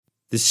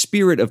The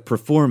spirit of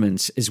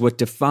performance is what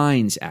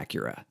defines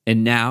Acura,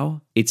 and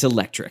now it's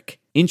electric.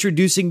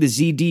 Introducing the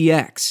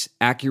ZDX,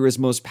 Acura's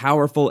most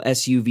powerful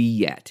SUV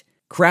yet.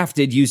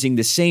 Crafted using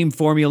the same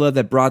formula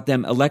that brought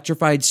them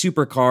electrified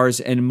supercars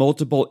and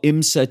multiple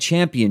IMSA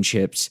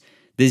championships,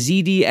 the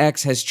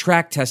ZDX has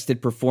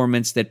track-tested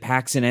performance that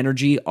packs an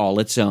energy all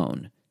its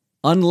own.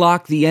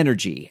 Unlock the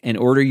energy and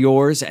order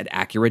yours at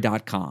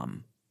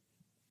Acura.com.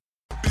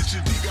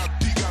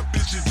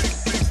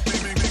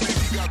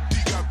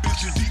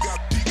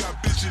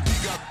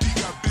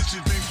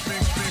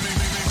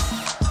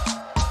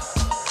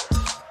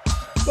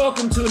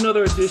 Welcome to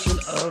another edition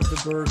of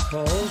The Bird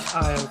Calls.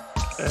 I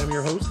am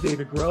your host,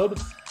 David Grubb,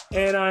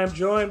 and I am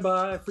joined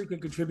by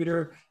frequent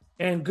contributor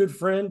and good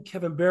friend,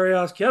 Kevin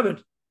Barrios.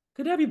 Kevin,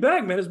 good to have you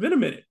back, man. It's been a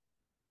minute.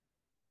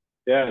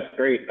 Yeah, it's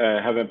great.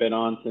 I haven't been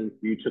on since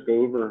you took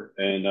over,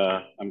 and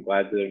I'm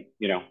glad to,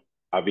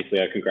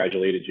 obviously I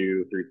congratulated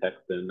you through text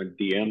and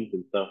DMs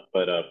and stuff,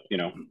 but,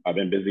 I've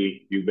been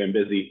busy. You've been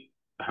busy,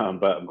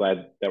 but I'm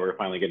glad that we're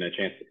finally getting a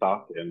chance to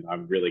talk, and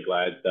I'm really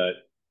glad that,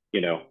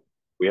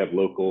 we have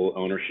local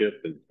ownership,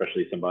 and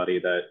especially somebody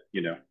that,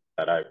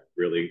 that I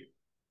really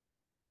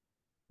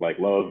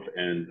love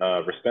and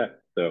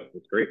respect. So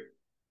it's great.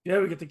 Yeah,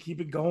 we get to keep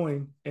it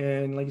going.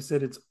 And like you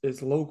said,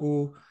 it's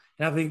local.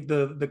 And I think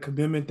the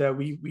commitment that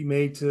we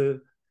made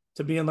to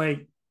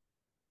being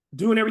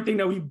doing everything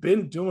that we've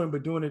been doing,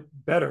 but doing it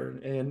better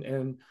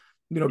and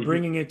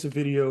bringing it to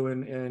video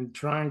and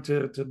trying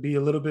to be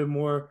a little bit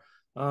more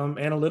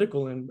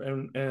analytical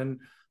and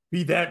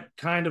be that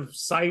kind of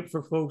site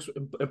for folks,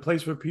 a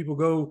place where people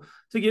go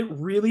to get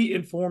really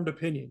informed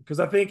opinion. Because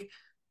I think,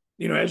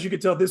 as you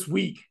can tell this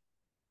week,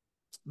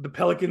 the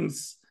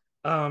Pelicans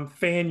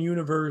fan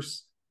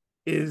universe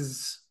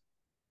is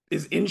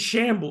in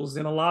shambles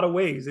in a lot of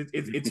ways.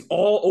 It's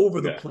all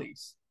over the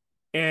place.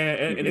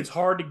 And it's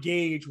hard to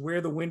gauge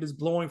where the wind is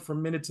blowing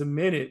from minute to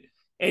minute.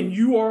 And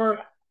you are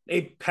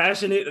a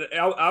passionate,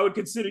 I would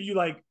consider you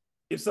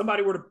if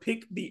somebody were to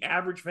pick the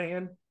average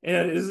fan,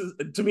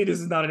 and to me, this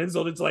is not an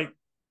insult. It's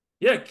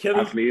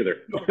Kevin. Not me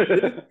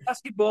either.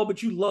 Basketball,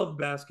 but you love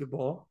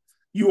basketball.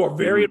 You are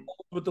very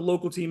involved with the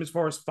local team as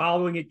far as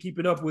following it,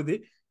 keeping up with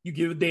it. You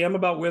give a damn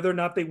about whether or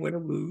not they win or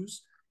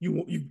lose.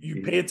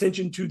 You pay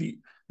attention to the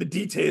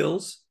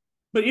details,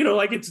 but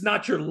it's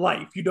not your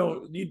life.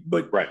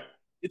 Right.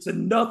 It's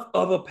enough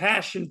of a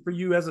passion for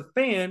you as a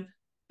fan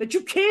that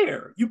you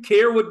care. You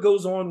care what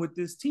goes on with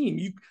this team.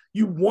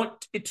 You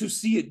want it to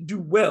see it do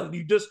well.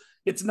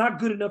 It's not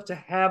good enough to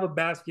have a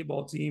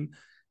basketball team.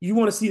 You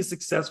want to see a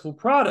successful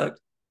product.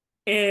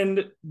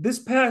 And this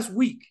past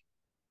week,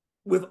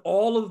 with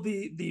all of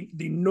the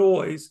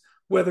noise,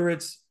 whether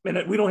it's,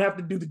 and we don't have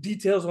to do the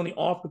details on the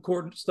off the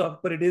court stuff,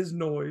 but it is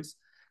noise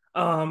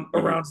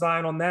around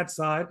Zion on that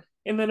side.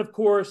 And then, of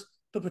course,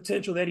 the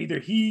potential that either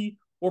he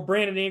or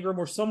Brandon Ingram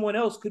or someone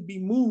else could be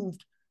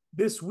moved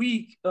this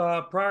week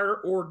prior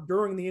or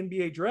during the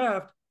NBA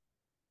draft.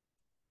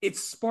 It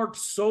sparked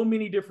so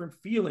many different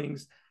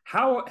feelings.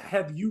 How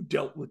have you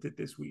dealt with it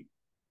this week?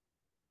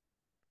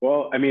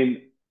 Well, I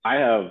mean, I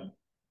have,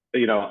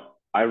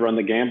 I run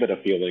the gambit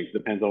of feelings.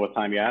 Depends on what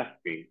time you ask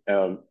me.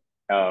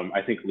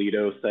 I think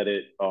Lito said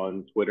it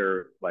on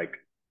Twitter, I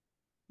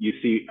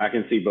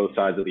can see both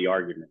sides of the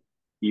argument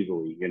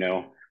easily,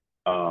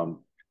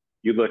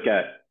 You look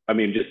at,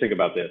 just think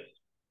about this.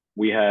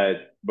 We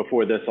had,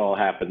 before this all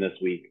happened this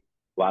week,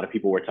 a lot of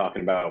people were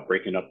talking about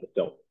breaking up the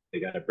Celtics. They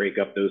got to break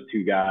up those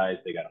two guys.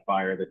 They got to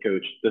fire the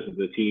coach. This is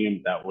the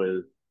team that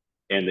was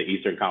in the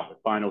Eastern Conference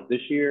Finals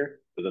this year,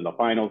 was in the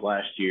finals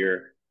last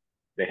year.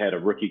 They had a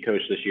rookie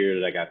coach this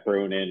year that got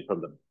thrown in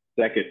from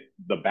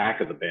the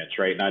back of the bench,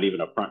 right? Not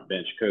even a front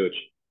bench coach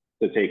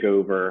to take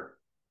over.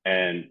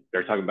 And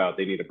they're talking about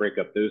they need to break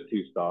up those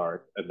two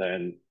stars. And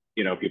then,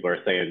 people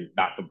are saying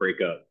not to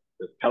break up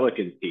this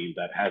Pelicans team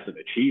that hasn't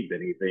achieved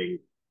anything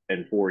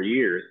in 4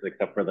 years,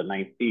 except for the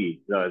ninth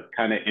seed. So it's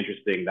kind of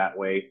interesting that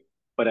way.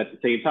 But at the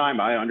same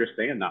time, I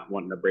understand not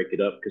wanting to break it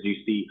up because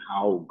you see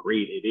how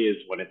great it is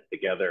when it's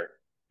together,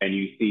 and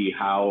you see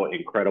how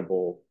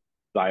incredible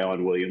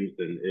Zion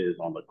Williamson is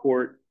on the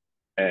court,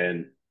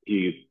 and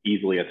he's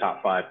easily a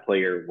top 5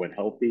 player when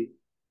healthy.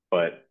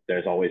 But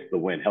there's always the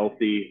when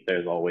healthy.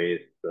 There's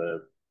always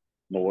the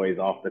noise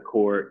off the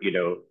court,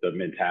 the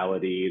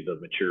mentality,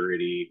 the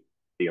maturity,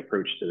 the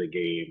approach to the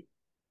game.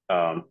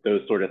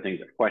 Those sort of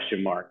things are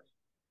question marks.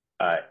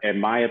 In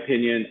my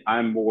opinion,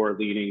 I'm more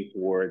leaning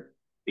towards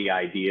the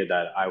idea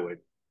that I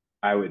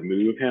would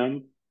move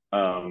him,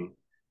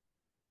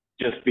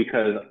 just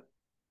because,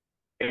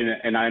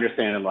 and I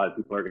understand a lot of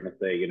people are going to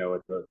say,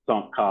 it's a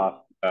sunk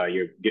cost.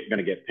 You're going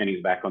to get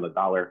pennies back on the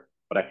dollar,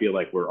 but I feel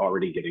like we're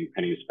already getting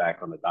pennies back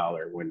on the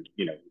dollar when,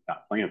 he's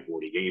not playing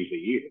 40 games a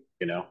year,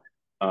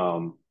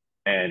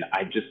 and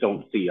I just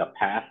don't see a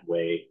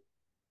pathway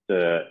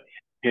to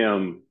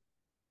him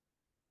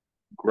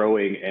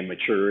growing and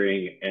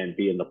maturing and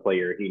being the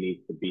player he needs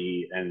to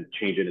be and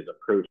changing his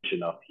approach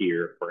enough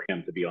here for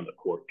him to be on the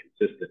court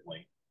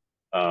consistently.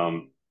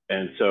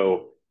 And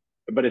so,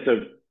 but it's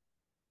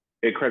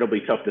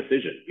incredibly tough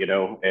decision,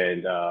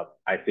 and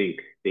I think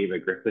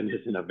David Griffin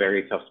is in a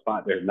very tough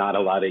spot. There's not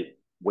a lot of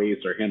ways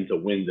for him to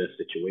win this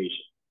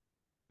situation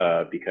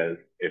because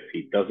if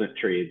he doesn't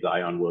trade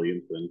Zion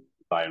Williamson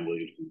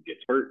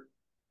gets hurt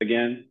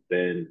again,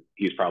 then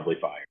he's probably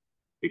fired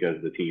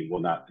because the team will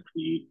not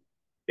succeed.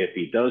 If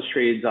he does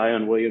trade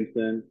Zion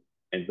Williamson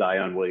and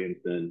Zion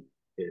Williamson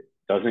it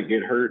doesn't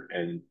get hurt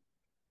and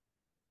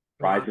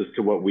rises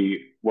to what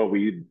we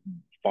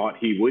thought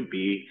he would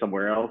be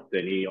somewhere else,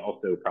 then he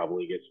also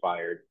probably gets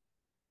fired.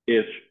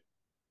 If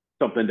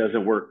something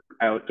doesn't work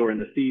out during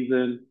the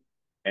season,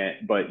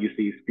 but you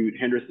see Scoot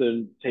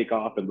Henderson take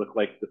off and look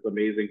like this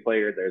amazing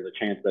player, there's a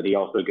chance that he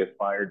also gets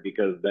fired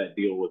because that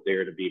deal was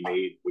there to be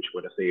made, which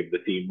would have saved the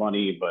team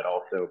money, but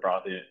also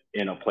brought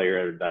in a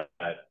player that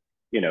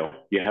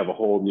you have a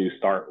whole new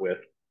start with.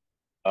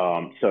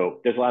 So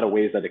there's a lot of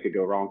ways that it could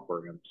go wrong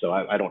for him. So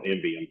I don't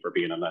envy him for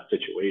being in that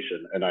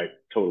situation, and I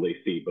totally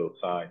see both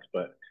sides.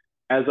 But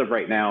as of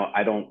right now,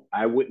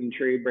 I wouldn't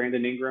trade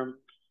Brandon Ingram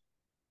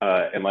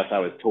unless I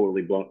was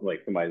totally blown,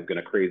 like somebody's going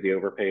to crazy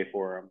overpay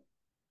for him.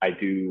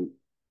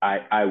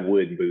 I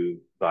would move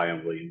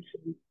Zion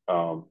Williamson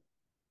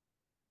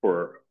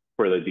for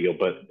the deal,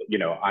 but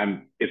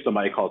if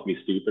somebody calls me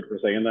stupid for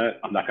saying that,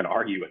 I'm not going to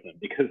argue with them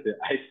because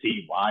I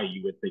see why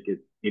you would think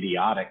it's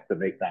idiotic to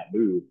make that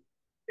move.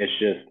 It's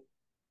just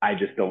I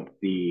just don't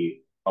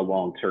see a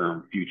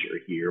long-term future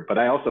here. But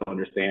I also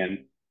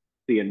understand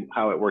seeing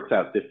how it works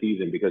out this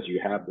season because you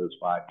have those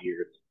 5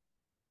 years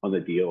on the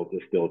deal to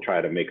still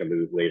try to make a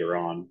move later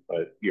on,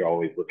 but you're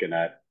always looking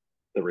at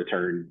the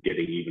return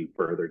getting even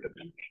further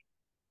diminished.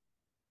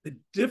 The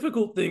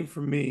difficult thing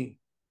for me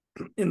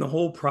in the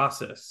whole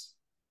process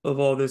of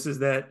all this is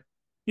that,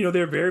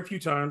 there are very few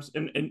times,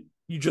 and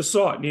you just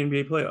saw it in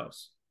the NBA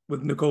playoffs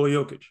with Nikola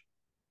Jokic.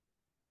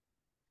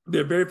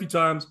 There are very few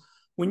times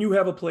when you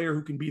have a player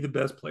who can be the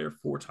best player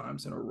 4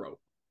 times in a row.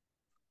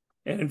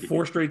 And in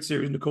 4 straight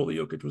series, Nikola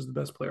Jokic was the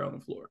best player on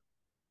the floor.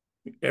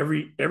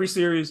 Every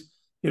series,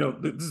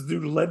 this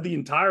dude led the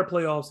entire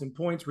playoffs in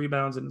points,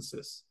 rebounds, and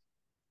assists.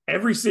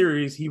 Every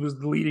series, he was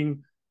the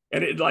leading,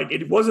 and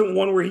it wasn't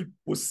one where he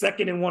was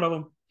second in one of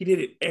them. He did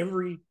it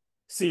every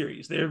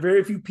series. There are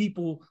very few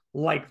people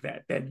like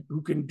that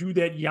who can do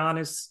that.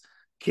 Giannis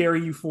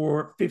carry you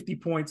for 50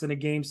 points in a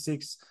game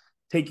 6,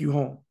 take you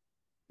home.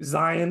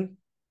 Zion,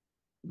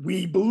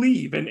 we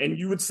believe, and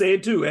you would say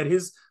it too,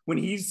 when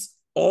he's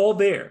all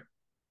there,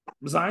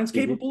 Zion's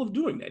capable of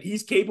doing that.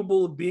 He's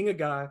capable of being a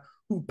guy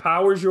who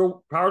powers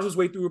his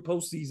way through a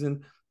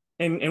postseason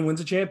and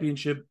wins a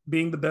championship,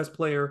 being the best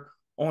player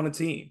on a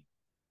team.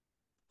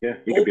 Yeah,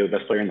 he could be the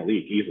best player in the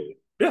league easily.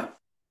 Yeah.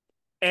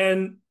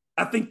 And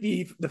I think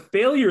the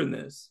failure in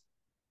this,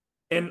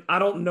 and I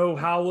don't know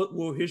how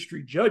will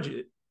history judge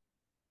it,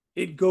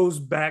 it goes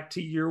back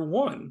to year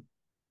 1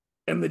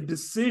 and the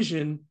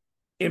decision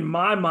in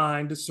my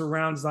mind to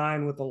surround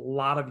Zion with a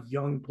lot of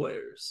young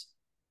players.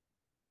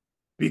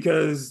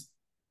 Because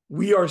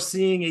we are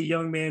seeing a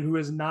young man who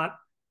has not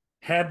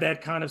had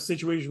that kind of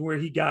situation where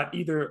he got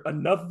either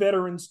enough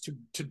veterans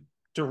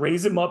to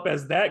raise him up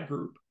as that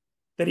group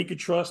that he could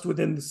trust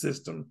within the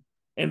system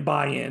and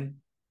buy in,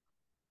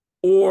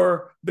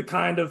 or the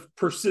kind of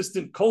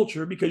persistent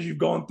culture because you've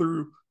gone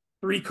through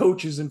 3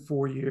 coaches in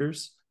 4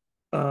 years,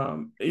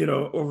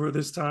 over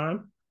this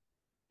time.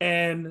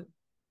 And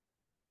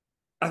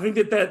I think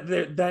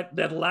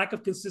that lack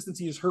of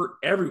consistency has hurt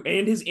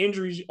and his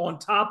injuries on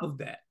top of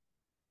that.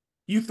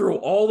 You throw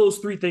all those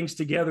 3 things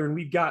together and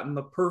we've gotten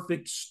the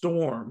perfect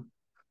storm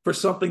for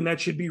something that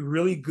should be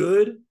really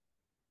good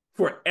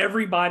for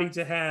everybody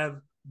to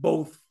have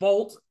both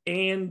fault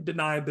and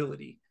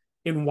deniability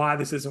in why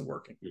this isn't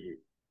working. Mm-hmm.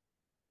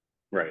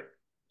 Right.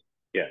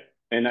 Yeah.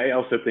 And I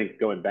also think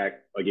going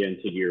back again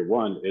to year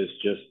 1 is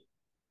just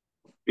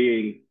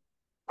being,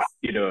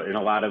 and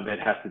a lot of it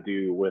has to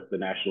do with the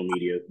national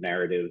media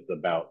narratives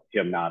about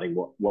him not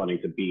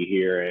wanting to be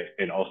here,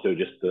 and also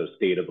just the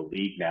state of the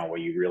league now where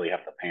you really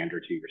have to pander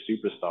to your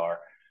superstar,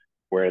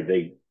 where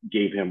they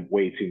gave him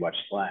way too much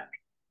slack.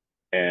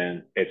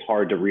 And it's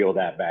hard to reel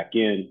that back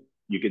in.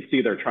 You can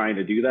see they're trying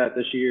to do that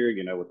this year,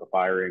 with the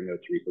firing of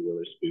Teresa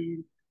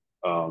Witherspoon.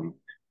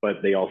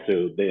 But they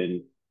also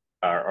then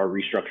are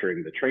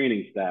restructuring the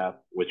training staff,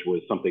 which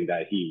was something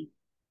that he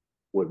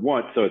would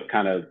want. So it's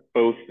kind of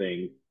both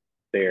things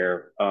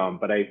there.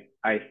 But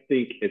I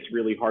think it's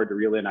really hard to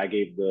reel in. I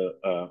gave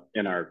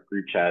in our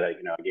group chat, I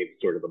gave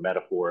sort of a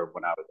metaphor of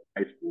when I was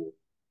in high school.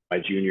 My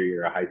junior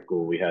year of high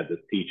school, we had this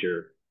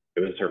teacher. It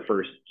was her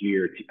first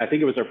year. I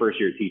think it was her first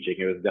year teaching.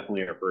 It was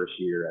definitely her first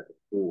year at the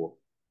school.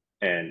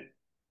 And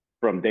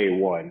from day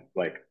one,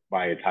 like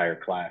my entire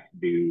class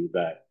knew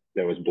that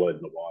there was blood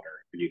in the water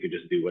and you could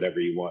just do whatever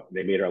you want.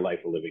 They made our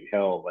life a living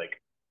hell. Like,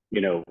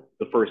 the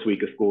first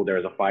week of school, there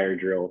was a fire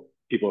drill.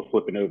 People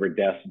flipping over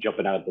desks,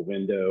 jumping out the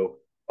window,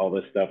 all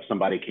this stuff.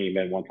 Somebody came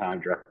in one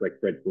time dressed like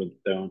Fred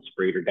Flintstone,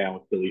 sprayed her down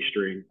with silly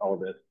string, all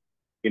this,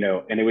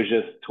 and it was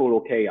just total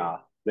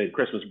chaos. Then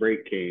Christmas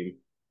break came,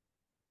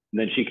 and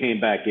then she came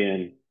back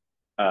in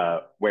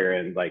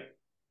wearing like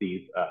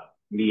these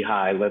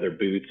knee-high leather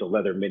boots, a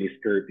leather mini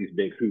skirt, these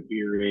big hoop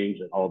earrings,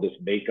 and all this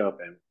makeup,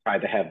 and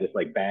tried to have this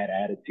like bad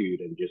attitude,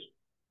 and just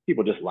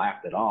people just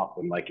laughed it off,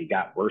 and like it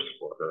got worse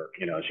for her.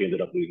 She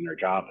ended up losing her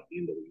job at the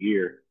end of the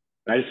year.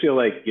 And I just feel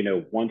like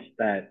once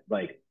that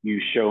like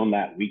you've shown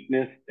that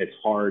weakness, it's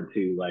hard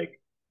to like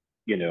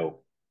you know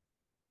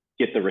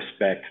get the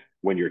respect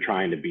when you're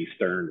trying to be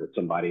stern with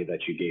somebody that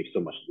you gave so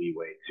much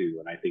leeway to.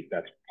 And I think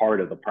that's part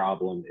of the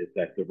problem, is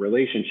that the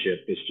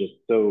relationship is just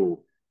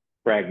so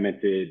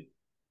fragmented,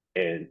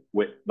 and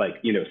with like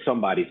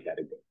somebody's got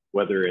to go,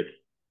 whether it's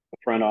the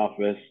front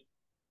office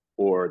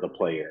or the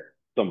player.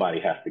 Somebody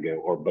has to go,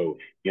 or both,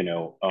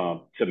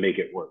 to make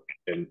it work.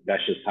 And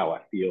that's just how I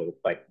feel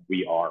like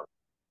we are.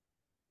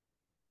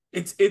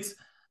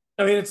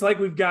 It's like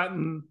we've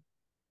gotten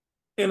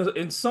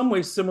in some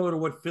ways similar to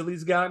what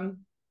Philly's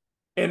gotten.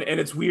 And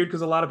it's weird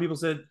because a lot of people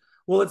said,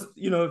 well, it's,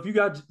 if you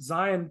got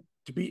Zion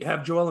to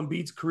have Joel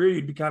Embiid's career,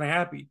 you'd be kind of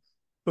happy.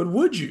 But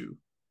would you?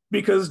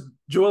 Because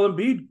Joel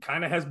Embiid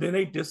kind of has been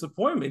a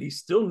disappointment. He's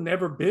still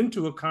never been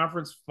to a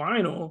conference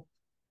final,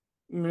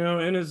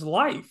 in his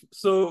life.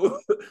 So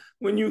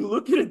when you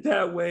look at it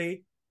that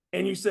way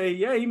and you say,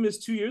 yeah, he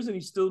missed 2 years and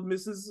he still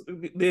misses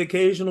the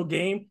occasional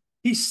game,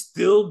 he's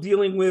still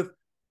dealing with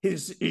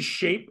his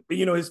shape,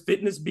 his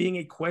fitness being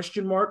a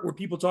question mark, where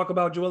people talk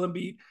about Joel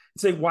Embiid and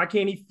say, why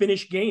can't he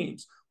finish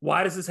games?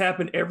 Why does this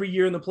happen every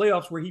year in the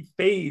playoffs where he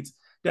fades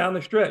down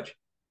the stretch?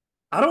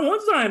 I don't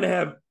want Zion to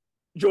have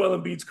Joel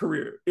Embiid's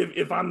career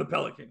if I'm the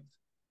Pelicans.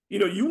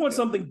 You want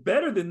something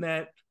better than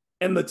that.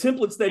 And the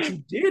templates that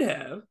you did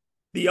have,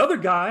 the other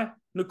guy,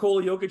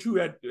 Nikola Jokic, who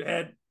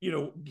had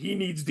he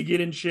needs to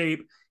get in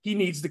shape, he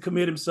needs to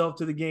commit himself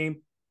to the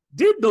game,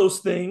 did those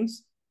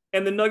things.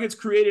 And the Nuggets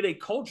created a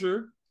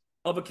culture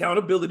of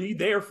accountability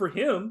there for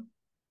him,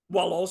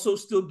 while also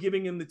still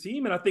giving him the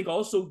team. And I think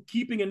also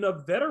keeping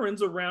enough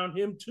veterans around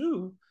him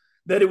too,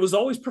 that it was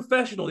always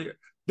professional here.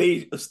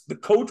 The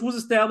coach was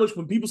established.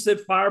 When people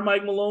said fire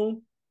Mike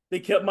Malone, they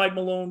kept Mike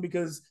Malone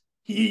because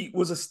he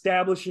was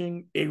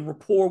establishing a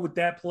rapport with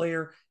that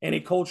player and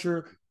a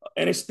culture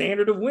and a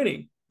standard of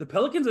winning. The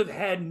Pelicans have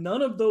had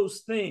none of those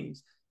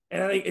things.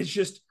 And I think it's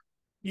just,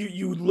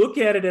 you look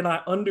at it, and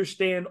I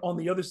understand on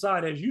the other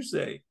side, as you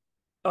say,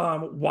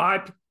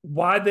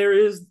 why there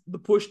is the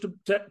push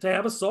to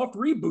have a soft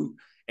reboot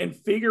and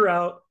figure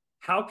out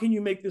how can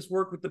you make this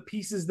work with the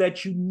pieces that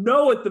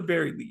at the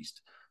very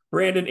least,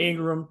 Brandon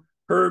Ingram,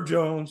 Herb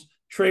Jones,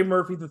 Trey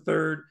Murphy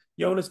III,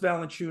 Jonas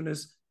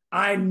Valanciunas.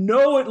 I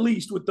know at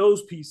least with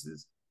those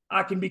pieces,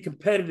 I can be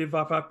competitive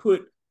if I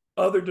put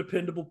other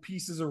dependable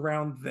pieces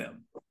around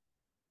them.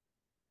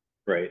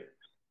 Right.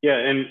 Yeah,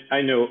 and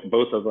I know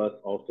both of us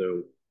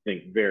also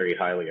think very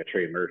highly of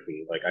Trey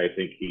Murphy. Like, I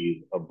think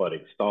he's a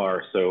budding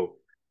star. So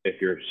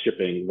if you're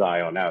shipping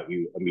Zion out,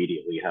 you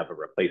immediately have a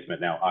replacement.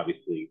 Now,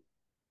 obviously,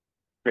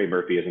 Trey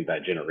Murphy isn't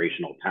that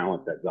generational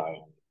talent that Zion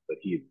is, but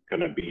he's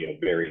going to be a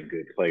very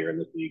good player in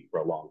this league for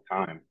a long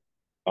time.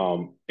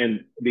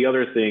 And the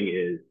other thing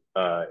is,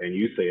 and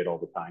you say it all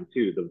the time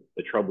too,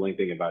 the troubling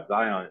thing about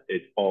Zion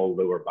is all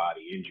lower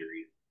body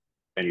injuries.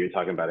 And you're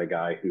talking about a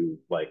guy who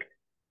like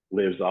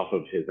lives off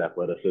of his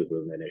athleticism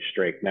and his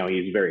strength. Now,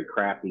 he's very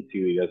crafty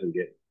too. He doesn't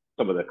get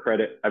some of the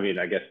credit. I mean,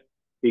 I guess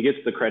he gets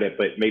the credit,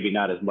 but maybe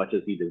not as much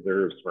as he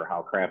deserves for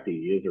how crafty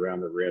he is around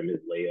the rim, his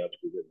layups,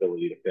 his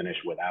ability to finish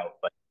without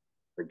like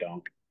or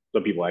dunk.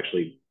 Some people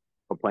actually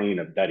complain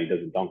that he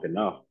doesn't dunk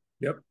enough.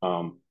 Yep.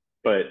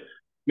 But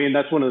I mean,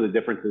 that's one of the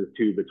differences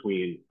too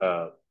between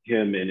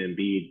him and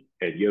Embiid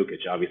and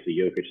Jokic. Obviously,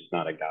 Jokic is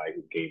not a guy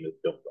whose game is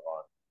built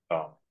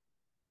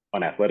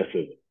on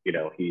athleticism.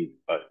 He's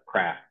a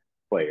craft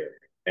player,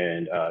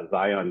 and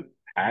Zion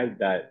has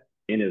that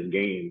in his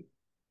game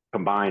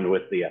combined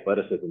with the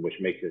athleticism, which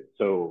makes it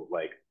so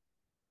like,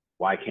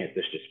 why can't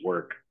this just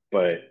work?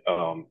 But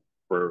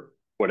for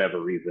whatever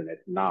reason,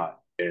 it's not.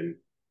 And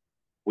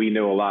we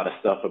know a lot of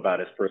stuff about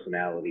his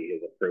personality,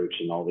 his approach,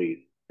 and all these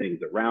things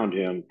around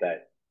him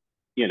that,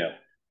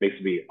 makes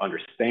me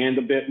understand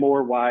a bit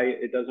more why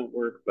it doesn't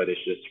work, but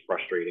it's just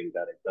frustrating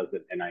that it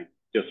doesn't. And I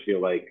just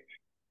feel like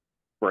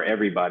for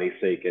everybody's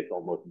sake, it's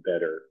almost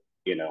better.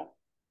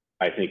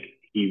 I think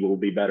he will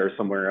be better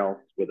somewhere else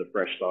with a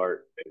fresh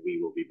start, and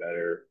we will be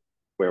better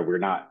where we're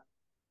not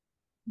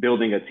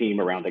building a team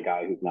around a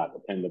guy who's not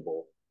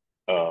dependable.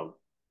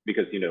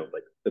 Because,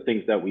 like the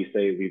things that we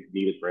say we've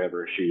needed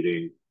forever,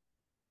 shooting,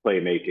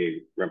 playmaking,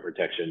 rim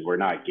protection, we're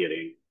not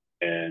getting.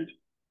 And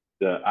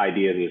the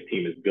idea that this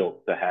team is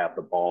built to have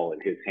the ball in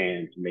his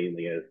hands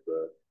mainly as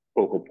the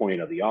focal point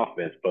of the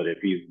offense. But if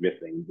he's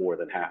missing more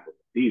than half of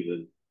the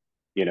season,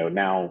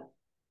 now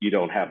you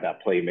don't have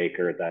that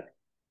playmaker that's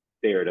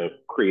there to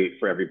create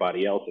for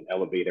everybody else and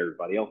elevate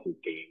everybody else's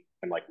game.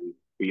 And like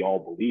we all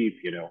believe,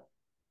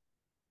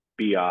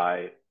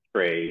 B.I.,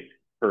 Trey,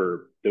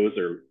 Herb, those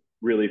are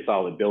really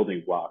solid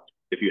building blocks.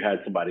 If you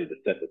had somebody to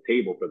set the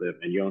table for them,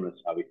 and Jonas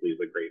obviously is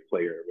a great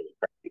player, a really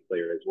crafty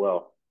player as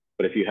well.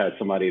 But if you had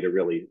somebody to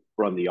really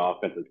run the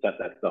offense and set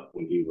that stuff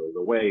when he was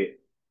away,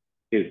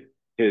 his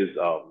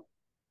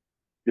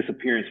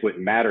disappearance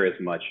wouldn't matter as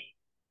much.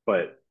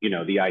 But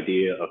the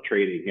idea of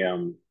trading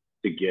him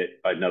to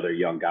get another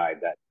young guy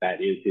that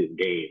is his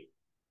game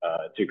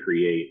to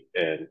create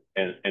and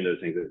those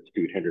things, that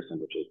Scoot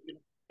Henderson, which is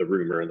the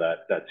rumor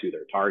that that's who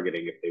they're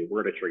targeting if they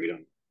were to trade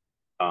him.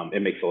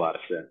 It makes a lot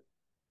of sense.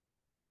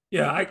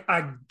 Yeah,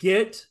 I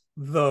get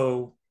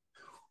though,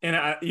 and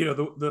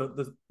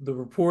the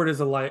report is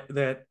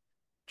that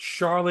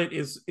Charlotte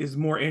is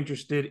more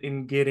interested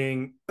in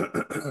getting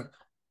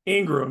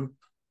Ingram,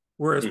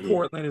 whereas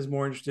Portland is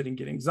more interested in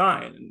getting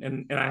Zion.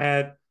 And I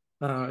had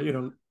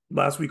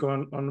last week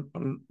on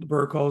the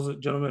Bird Calls, a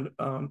gentleman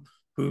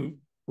who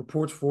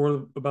reports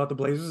about the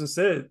Blazers and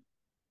said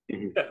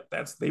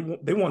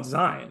they want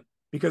Zion,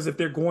 because if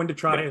they're going to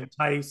try to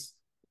entice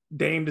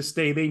Dame to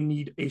stay, they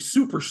need a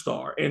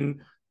superstar.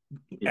 And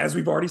as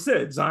we've already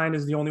said, Zion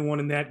is the only one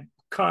in that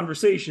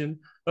conversation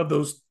of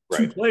those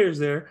two players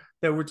there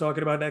that we're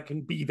talking about that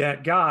can be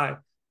that guy.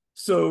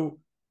 So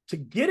to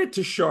get it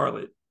to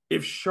Charlotte,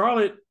 if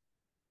Charlotte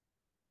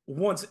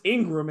wants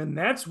Ingram and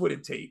that's what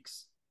it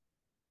takes,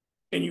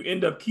 and you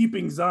end up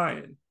keeping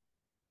Zion,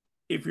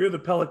 if you're the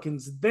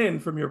Pelicans, then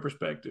from your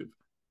perspective,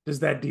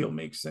 does that deal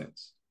make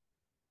sense?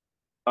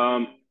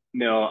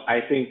 No,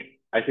 I think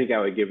I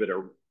would give it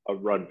a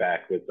run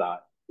back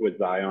with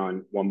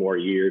Zion one more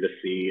year to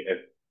see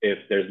if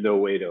there's no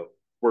way to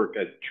work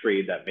a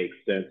trade that makes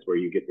sense where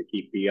you get to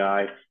keep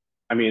BI.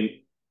 I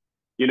mean,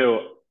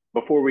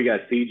 before we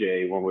got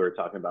CJ, when we were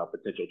talking about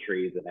potential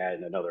trades and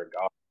adding another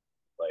guy,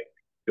 like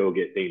go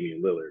get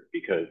Damian Lillard,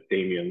 because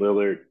Damian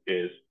Lillard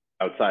is,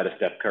 outside of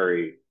Steph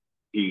Curry,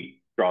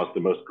 he draws the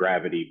most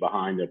gravity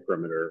behind the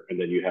perimeter, and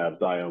then you have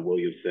Zion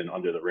Williamson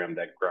under the rim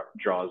that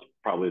draws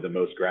probably the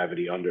most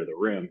gravity under the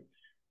rim.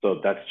 So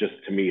that's just,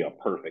 to me, a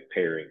perfect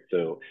pairing.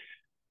 So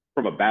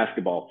from a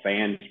basketball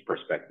fan's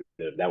perspective,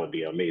 that would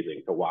be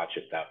amazing to watch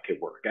if that could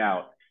work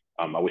out.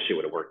 I wish it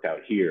would have worked out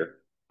here,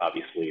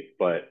 obviously,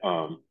 but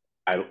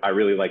I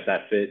really like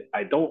that fit.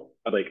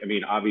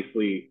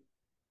 Obviously,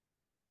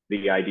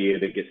 the idea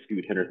to get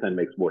Scoot Henderson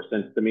makes more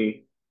sense to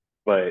me,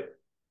 but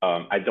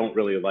I don't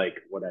really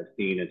like what I've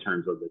seen in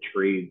terms of the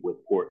trade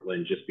with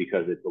Portland, just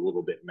because it's a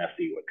little bit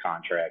messy with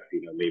contracts.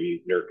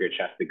 Maybe Nurkic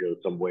has to go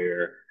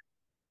somewhere.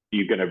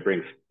 You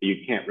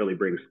can't really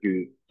bring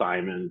Scoot,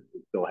 Simons,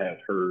 and still have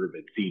Herb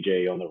and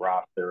CJ on the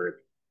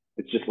roster.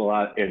 It's just a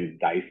lot, and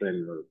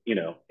Dyson,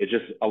 it's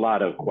just a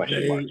lot of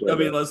question marks.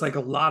 It's like a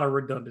lot of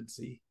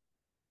redundancy.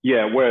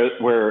 Yeah,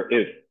 where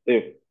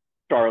if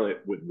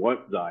Charlotte would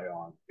want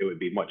Zion, it would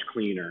be much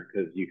cleaner,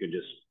 because you can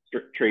just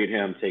trade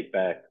him, take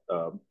back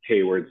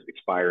Hayward's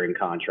expiring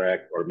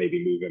contract, or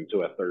maybe move him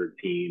to a third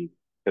team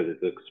because his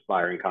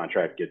expiring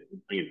contract gets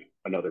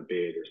another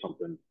bid or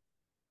something.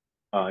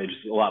 It's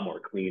just a lot more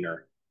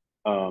cleaner.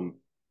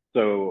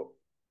 So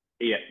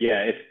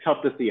it's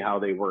tough to see how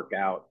they work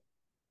out.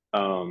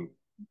 So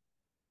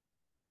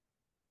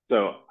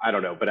I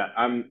don't know, but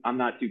I'm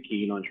not too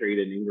keen on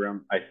trading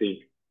Ingram. I think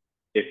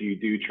if you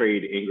do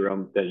trade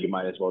Ingram, then you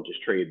might as well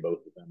just trade both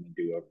of them and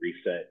do a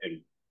reset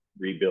and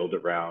rebuild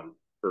around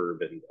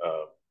Herb and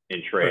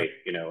Trey,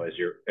 as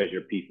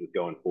your pieces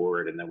going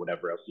forward, and then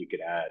whatever else you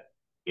could add,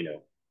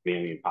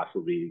 maybe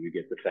possibly you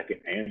get the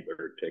second and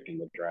third pick in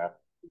the draft.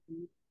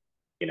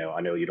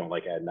 I know you don't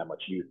like adding that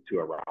much youth to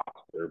a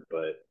roster,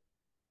 but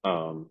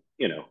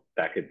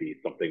that could be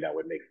something that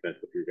would make sense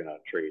if you're going to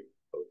trade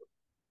both.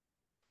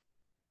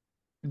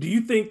 Do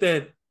you think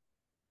that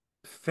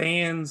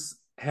fans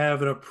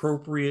have an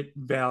appropriate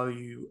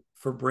value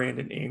for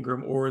Brandon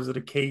Ingram, or is it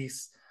a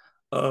case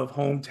of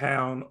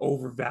hometown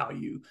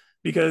overvalue?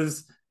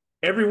 Because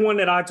everyone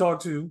that I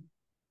talk to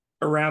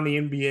around the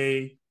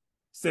NBA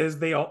says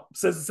the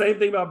same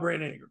thing about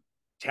Brandon Ingram.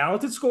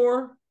 Talented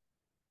scorer,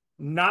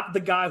 not the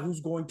guy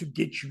who's going to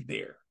get you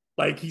there.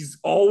 Like, he's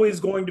always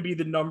going to be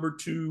the number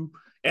 2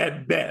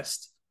 at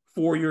best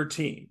for your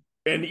team.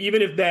 And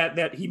even if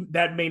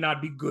that may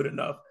not be good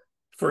enough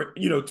for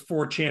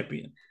a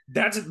champion.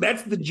 That's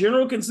the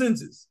general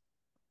consensus.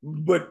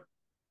 But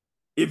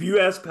if you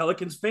ask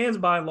Pelicans fans,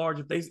 by and large,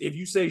 if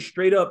you say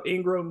straight up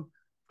Ingram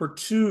for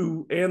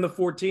 2 and the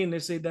 14, they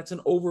say that's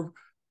an over.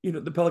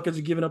 The Pelicans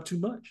are giving up too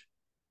much.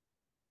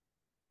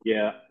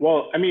 Yeah,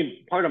 well, I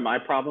mean, part of my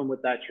problem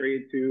with that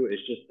trade too is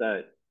just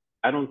that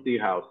I don't see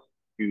how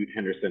Scoot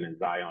Henderson and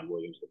Zion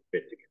Williamson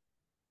fit together.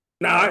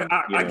 Now,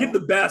 I get the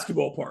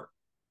basketball part.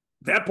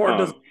 That part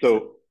doesn't.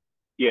 So,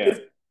 yeah,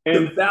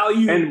 and the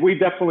value, and we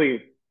definitely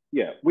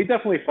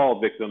fall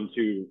victim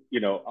to,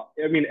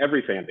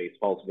 every fan base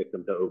falls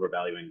victim to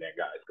overvaluing their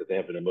guys, because they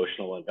have an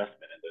emotional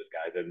investment in those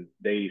guys, and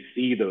they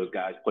see those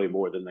guys play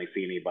more than they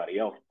see anybody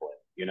else play.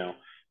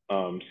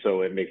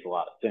 So it makes a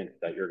lot of sense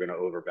that you're going to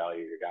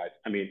overvalue your guys.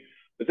 I mean,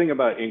 the thing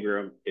about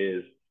Ingram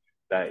is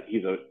that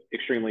he's an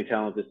extremely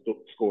talented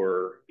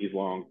scorer. He's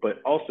long,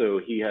 but also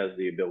he has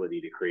the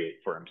ability to create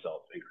for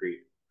himself and create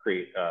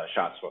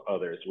shots for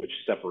others, which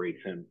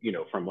separates him,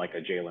 from like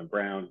a Jaylen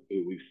Brown,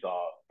 who we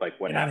saw like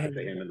what happened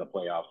to him in the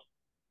playoffs.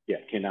 Yeah,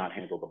 cannot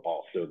handle the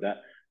ball. So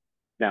that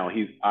now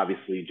he's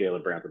obviously,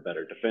 Jaylen Brown's a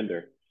better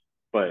defender,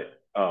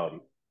 but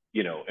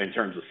in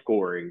terms of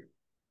scoring,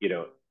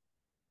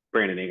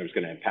 Brandon Ingram's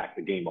going to impact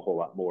the game a whole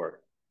lot more.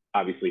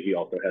 Obviously, he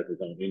also has his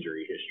own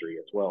injury history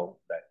as well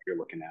that you're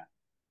looking at.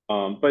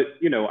 But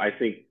I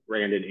think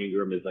Brandon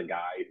Ingram is a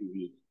guy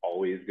who's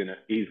always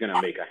he's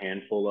gonna make a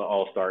handful of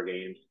All-Star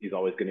games. He's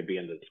always going to be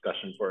in the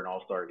discussion for an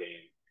All-Star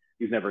game.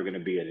 He's never going to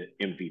be in an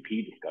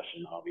MVP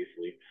discussion,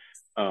 obviously.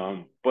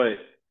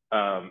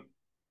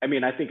 I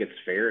mean, I think it's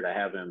fair to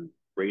have him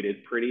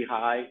rated pretty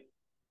high.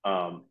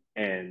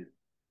 And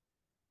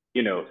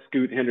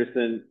Scoot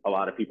Henderson, a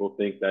lot of people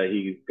think that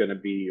he's going to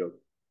be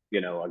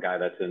a guy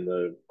that's in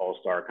the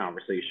All-Star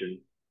conversation.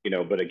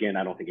 But again,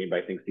 I don't think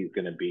anybody thinks he's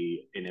going to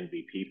be an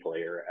MVP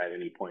player at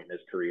any point in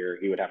his career.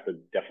 He would have to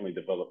definitely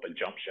develop a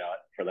jump shot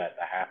for that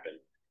to happen.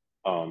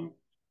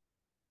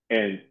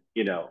 And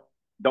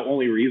the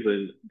only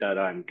reason that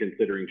I'm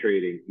considering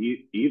trading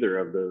either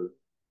of those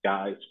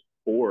guys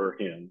for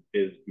him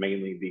is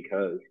mainly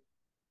because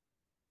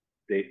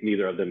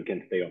neither of them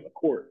can stay on the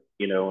court,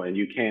 and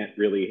you can't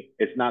really,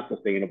 it's not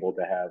sustainable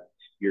to have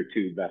your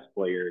two best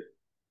players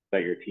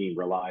that your team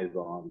relies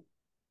on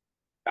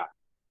not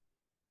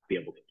be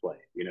able to play.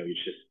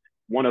 It's just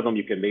one of them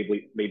you can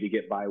maybe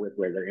get by with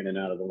where they're in and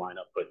out of the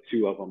lineup, but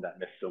two of them that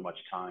miss so much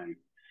time,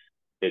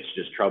 it's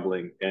just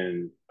troubling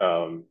and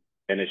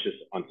it's just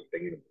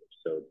unsustainable.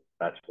 So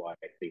that's why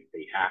I think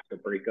they have to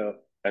break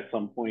up at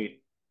some point.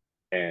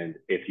 And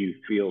if you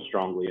feel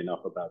strongly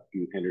enough about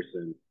Hugh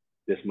Henderson,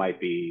 this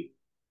might be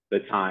the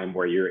time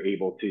where you're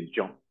able to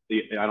jump.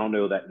 I don't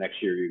know that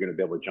next year you're going to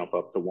be able to jump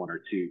up to one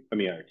or two,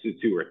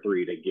 two or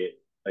three to get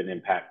an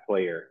impact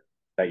player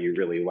that you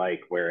really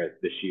like. Whereas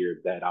this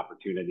year that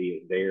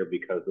opportunity is there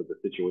because of the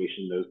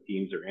situation those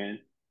teams are in.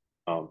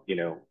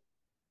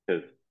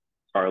 Because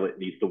Charlotte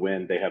needs to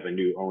win. They have a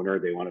new owner.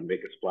 They want to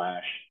make a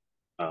splash.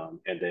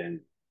 And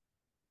then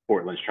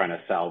Portland's trying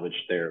to salvage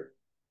their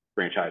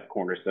franchise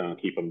cornerstone,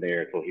 keep him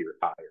there until he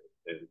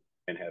retires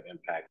and have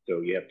impact. So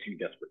you have two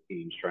desperate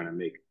teams trying to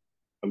make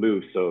a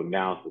move. So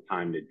now's the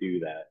time to do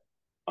that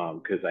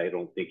because I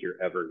don't think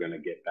you're ever going to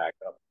get back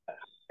up that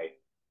high.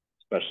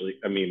 Especially,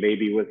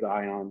 maybe with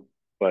Zion,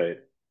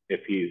 but if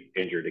he's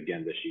injured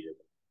again this year,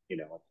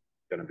 it's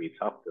going to be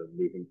tough to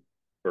move him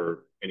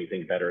for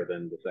anything better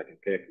than the second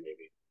pick,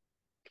 maybe.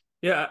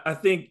 Yeah, I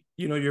think,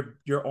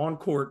 your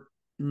on-court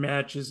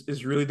match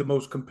is really the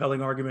most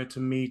compelling argument to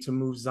me to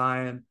move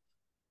Zion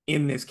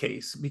in this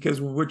case,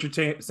 because what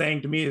you're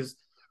saying to me is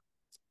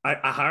I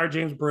hired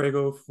James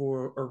Borrego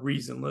for a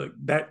reason. Look,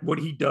 what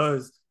he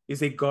does is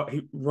he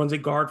runs a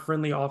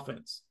guard-friendly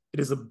offense. It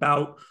is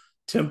about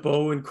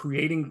tempo and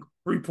creating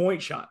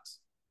three-point shots.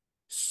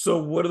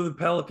 So what do the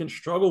Pelicans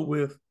struggle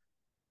with,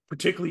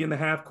 particularly in the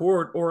half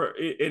court or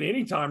at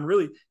any time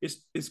really,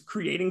 is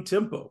creating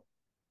tempo.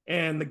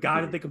 And the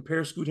guy that they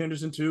compare Scoot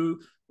Henderson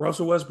to,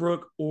 Russell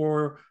Westbrook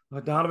or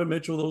Donovan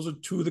Mitchell, those are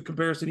two of the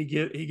comparison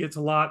he gets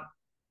a lot.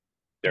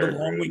 The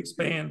long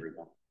wingspan.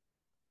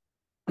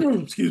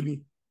 Excuse me.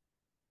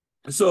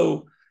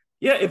 So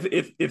yeah,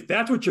 if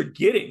that's what you're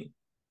getting,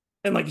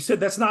 and like you said,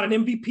 that's not an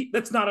MVP.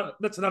 That's not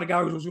a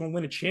guy who's going to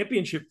win a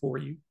championship for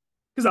you,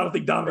 because I don't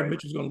think Donovan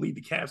Mitchell's going to lead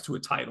the Cavs to a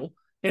title,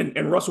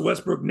 and Russell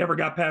Westbrook never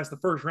got past the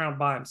first round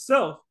by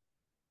himself.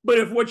 But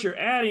if what you're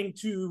adding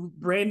to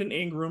Brandon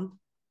Ingram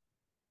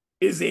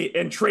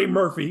and Trey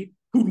Murphy,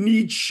 who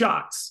needs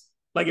shots,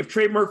 like if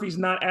Trey Murphy's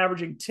not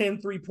averaging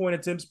 10 3-point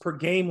attempts per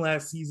game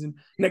next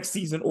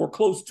season, or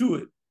close to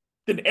it,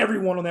 then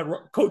everyone on that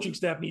coaching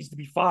staff needs to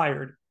be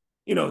fired.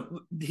 He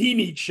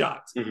needs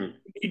shots. Mm-hmm. You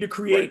need to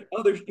create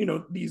other,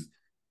 these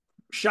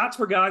shots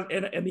for guys.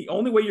 And the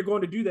only way you're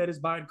going to do that is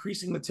by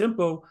increasing the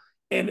tempo.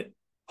 And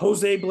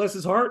Jose, bless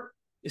his heart,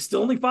 is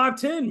still only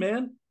 5'10",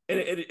 man. And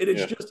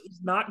it's just,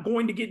 he's not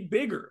going to get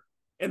bigger.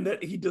 And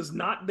that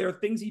there are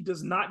things he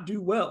does not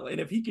do well. And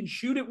if he can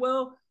shoot it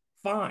well,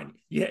 fine.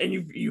 Yeah. And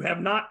you have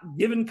not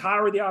given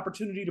Kyrie the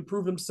opportunity to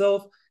prove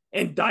himself.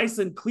 And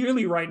Dyson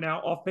clearly right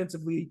now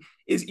offensively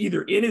is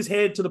either in his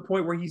head to the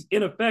point where he's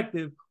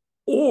ineffective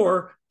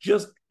or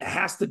just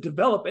has to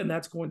develop, and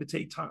that's going to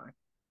take time.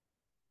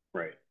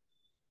 Right.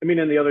 And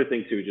the other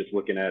thing too, just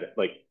looking at it,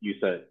 like you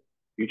said,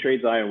 you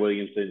trade Zion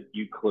Williamson,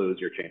 you close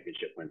your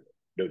championship window,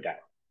 no doubt,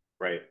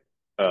 right?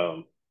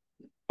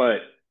 But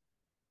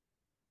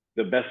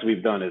the best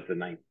we've done is the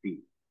 9th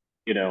seed,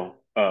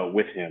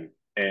 with him.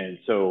 And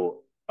so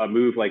a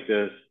move like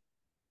this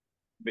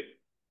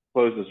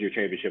closes your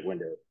championship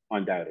window,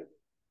 undoubtedly.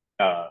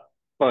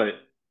 But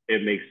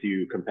it makes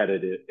you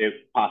competitive. It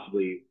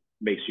possibly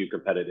makes you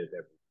competitive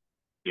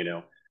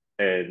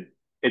and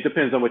it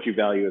depends on what you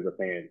value as a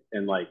fan.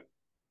 And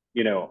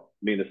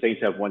the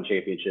Saints have one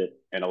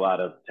championship and a lot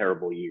of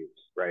terrible years,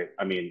 right?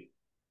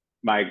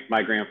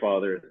 My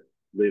grandfather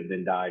lived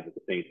and died with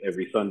the Saints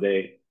every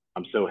Sunday.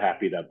 I'm so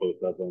happy that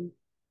both of them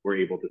were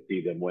able to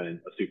see them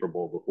win a Super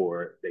Bowl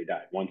before they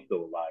died. One's still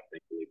alive,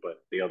 thankfully,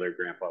 but the other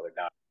grandfather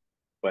died.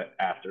 But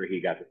after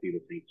he got to see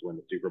the Saints win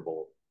the Super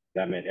Bowl,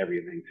 that meant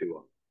everything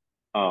to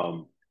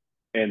him.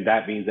 And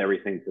that means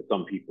everything to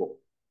some people.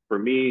 For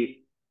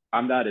me,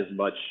 I'm not as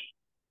much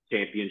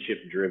championship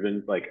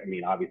driven.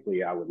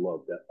 Obviously I would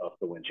love us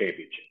to win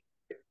championship,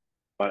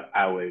 but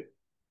I would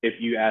if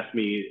you ask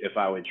me if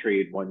I would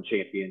trade one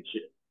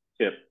championship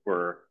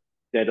for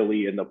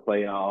steadily in the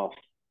playoffs,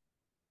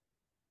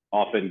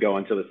 often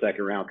going to the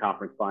second round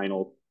conference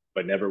finals,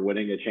 but never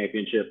winning a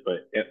championship,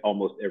 but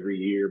almost every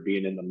year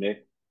being in the mix,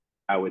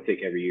 I would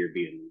take every year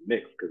being in the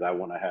mix because I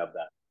want to have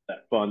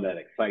that fun, that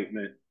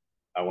excitement.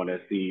 I want to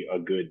see a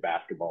good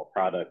basketball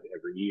product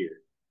every year.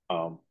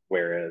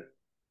 Whereas,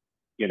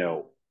 you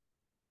know,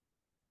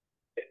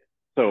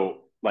 so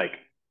like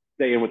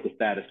staying with the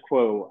status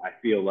quo, I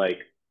feel like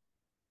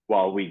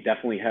while we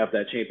definitely have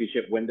that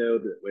championship window,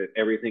 that if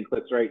everything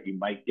clicks right, you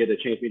might get a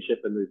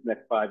championship in these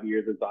next 5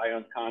 years of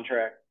Zion's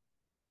contract.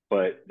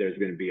 But there's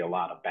going to be a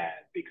lot of bad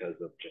because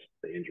of just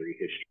the injury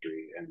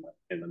history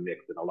and the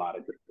mix and a lot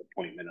of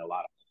disappointment, a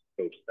lot of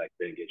hopes that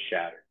then get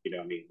shattered. You know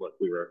what I mean? Look,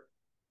 we were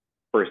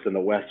first in the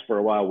West for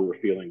a while. We were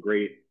feeling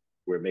great.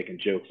 We were making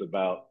jokes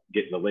about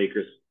getting the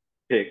Lakers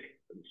pick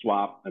and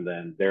swap, and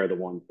then they're the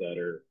ones that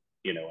are,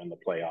 you know, in the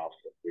playoffs.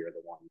 We're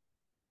the ones.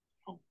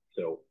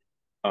 So,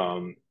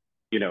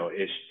 you know,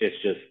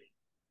 it's just,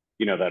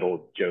 you know, that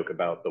old joke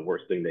about the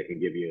worst thing they can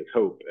give you is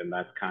hope. And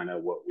that's kind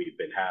of what we've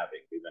been having.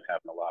 We've been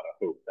having a lot of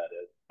hope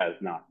that has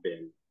not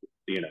been,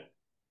 you know,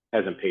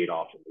 hasn't paid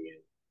off in the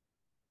end.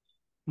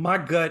 My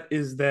gut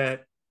is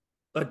that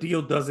a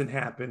deal doesn't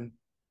happen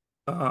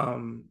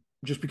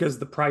just because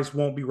the price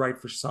won't be right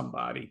for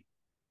somebody.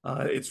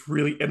 It's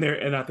really,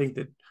 and I think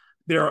that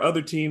there are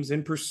other teams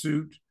in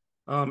pursuit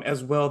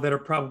as well that are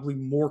probably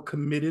more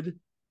committed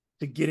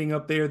to getting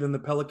up there than the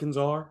Pelicans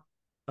are.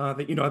 I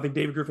think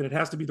David Griffin, it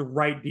has to be the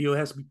right deal. It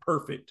has to be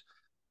perfect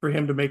for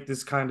him to make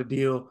this kind of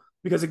deal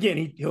because,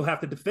 again, he'll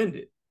have to defend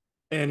it.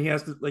 And he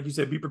has to, like you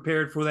said, be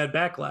prepared for that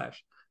backlash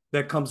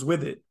that comes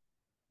with it.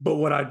 But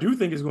what I do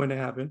think is going to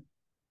happen,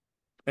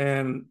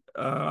 and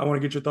I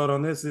want to get your thought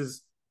on this,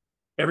 is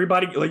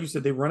everybody, like you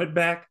said, they run it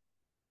back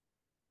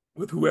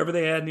with whoever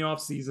they had in the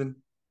offseason.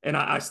 And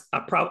I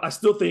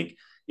still think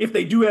if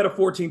they do add a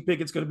 14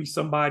 pick, it's going to be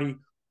somebody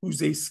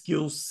who's a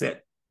skill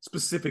set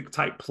specific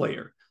type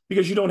player.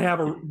 Because you don't have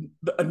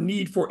a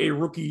need for a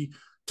rookie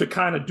to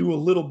kind of do a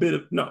little bit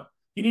of, no,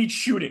 you need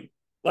shooting.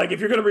 Like if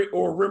you're going to,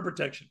 or rim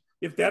protection.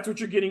 If that's what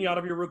you're getting out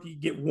of your rookie,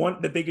 get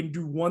one that they can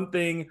do one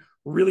thing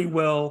really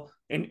well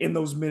and in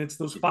those minutes,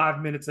 those 5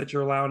 minutes that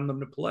you're allowing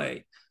them to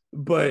play.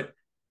 But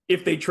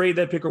if they trade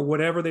that pick or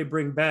whatever they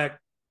bring back,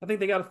 I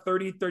think they got a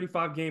 30,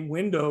 35 game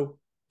window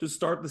to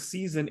start the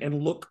season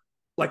and look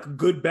like a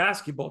good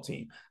basketball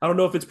team. I don't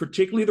know if it's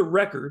particularly the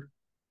record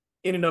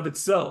in and of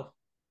itself,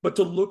 but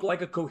to look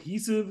like a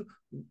cohesive,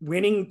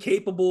 winning,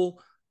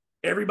 capable,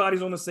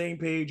 everybody's on the same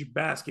page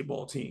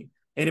basketball team.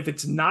 And if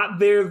it's not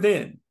there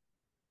then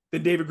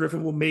David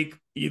Griffin will make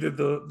either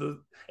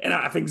and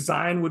I think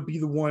Zion would be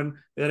the one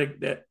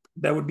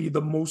that would be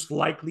the most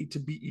likely to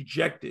be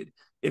ejected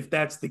if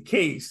that's the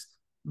case,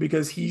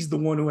 because he's the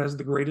one who has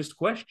the greatest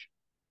question.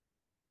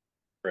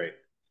 Right.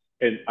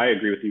 And I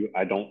agree with you.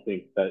 I don't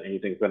think that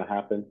anything's going to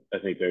happen. I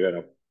think they're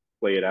going to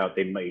play it out.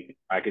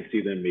 I could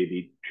see them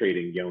maybe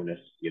trading Jonas,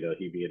 you know,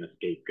 he'd be a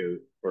scapegoat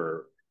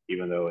for,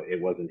 even though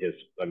it wasn't his,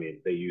 I mean,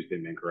 they used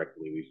him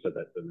incorrectly. We've said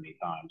that so many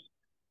times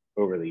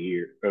over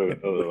the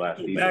last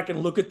season. Back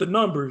and look at the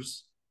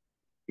numbers.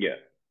 Yeah.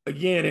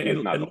 Again,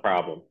 it's not the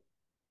problem.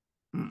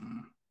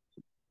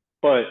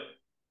 But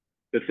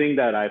the thing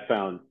that I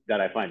find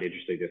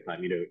interesting this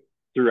time, you know,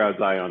 throughout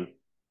Zion's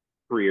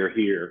career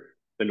here,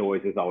 the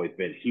noise has always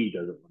been he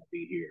doesn't want to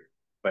be here.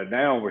 But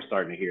now we're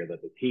starting to hear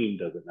that the team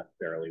doesn't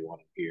necessarily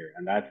want him here.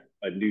 And that's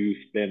a new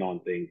spin on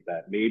things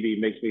that maybe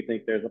makes me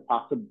think there's a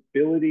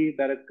possibility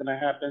that it's going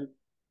to happen.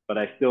 But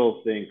I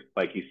still think,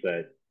 like you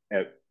said,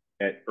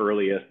 at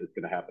earliest, it's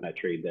going to happen at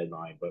trade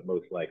deadline, but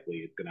most likely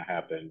it's going to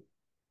happen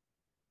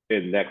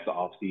in next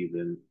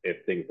offseason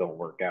if things don't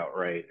work out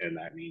right. And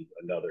that means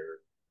another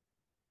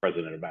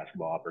president of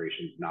basketball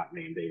operations not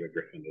named David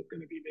Griffin is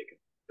going to be making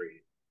trade.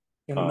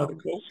 And another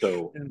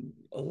coach. And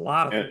a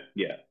lot of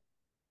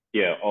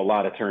Yeah, a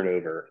lot of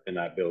turnover in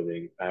that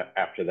building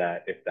after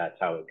that, if that's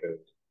how it goes.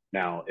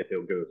 Now, if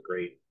it goes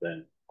great,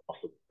 then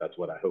awesome. That's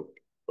what I hope.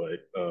 But,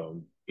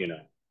 you know,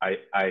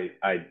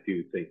 I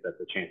do think that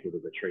the chances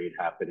of the trade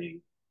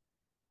happening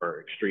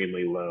are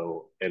extremely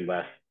low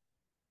unless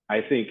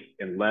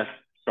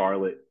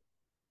Charlotte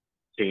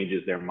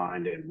changes their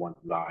mind and wants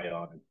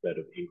Zion instead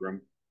of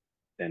Ingram,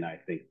 then I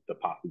think the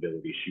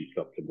possibility shoots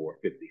up to more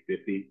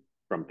 50-50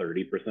 from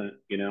 30%,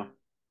 you know.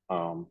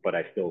 But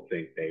I still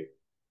think they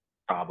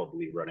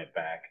probably run it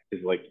back.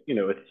 It's like, you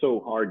know, it's so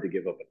hard to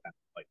give up a time.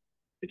 Like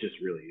it just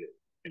really is.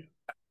 You know?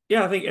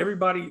 Yeah, I think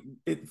everybody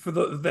for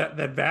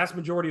that vast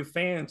majority of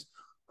fans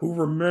who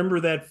remember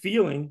that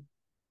feeling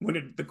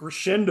when the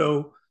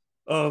crescendo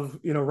of,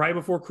 you know, right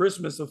before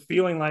Christmas of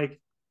feeling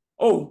like,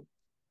 oh,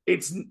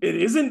 it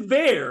isn't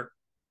there.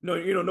 No,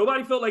 you know,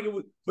 nobody felt like it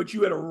was, but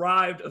you had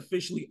arrived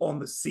officially on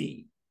the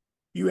scene.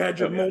 You had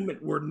your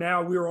moment where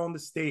now we're on the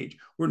stage.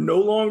 We're no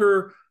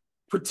longer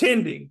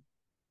pretending.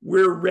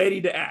 We're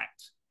ready to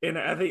act. And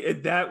I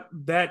think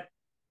that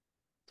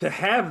to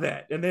have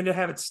that and then to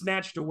have it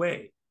snatched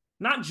away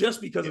not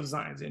just because of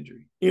Zion's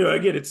injury.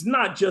 Again, it's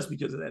not just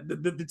because of that.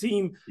 The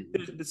team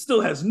it still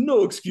has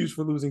no excuse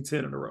for losing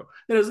 10 in a row.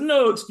 It has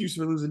no excuse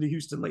for losing to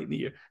Houston late in the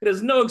year. It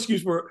has no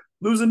excuse for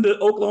losing to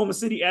Oklahoma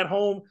City at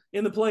home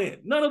in the play-in.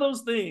 None of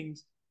those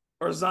things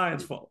are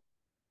Zion's fault.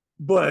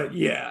 But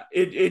yeah,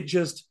 it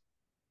just,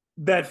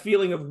 that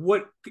feeling of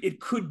what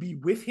it could be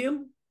with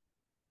him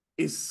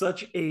is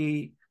such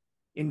a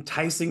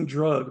enticing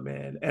drug,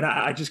 man. And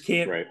I just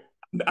can't, right.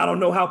 I don't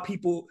know how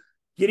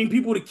getting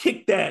people to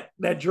kick that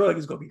drug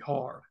is going to be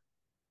hard.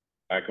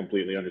 I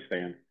completely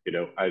understand.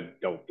 I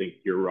don't think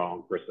you're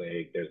wrong for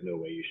saying there's no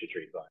way you should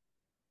trade Zion.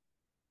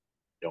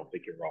 Don't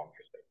think you're wrong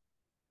for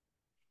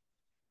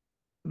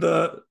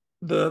saying.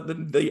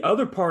 The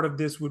other part of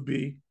this would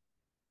be,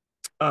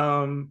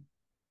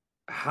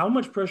 how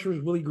much pressure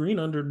is Willie Green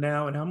under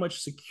now, and how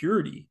much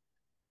security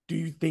do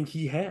you think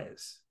he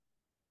has?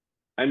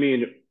 I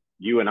mean,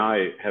 you and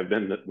I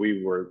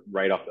we were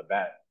right off the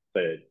bat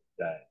said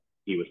that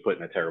he was put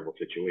in a terrible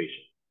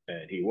situation,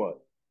 and he was.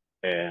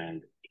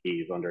 And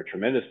he's under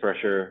tremendous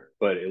pressure,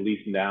 but at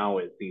least now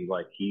it seems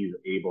like he's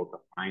able to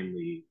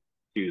finally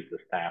choose the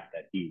staff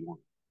that he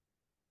wants.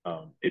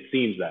 It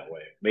seems that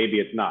way. Maybe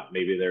it's not.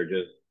 Maybe they're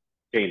just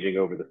changing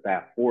over the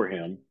staff for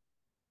him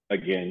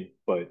again,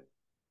 but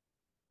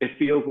it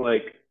feels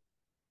like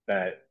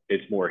that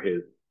it's more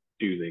his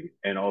choosing.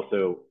 And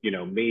also,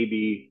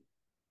 maybe,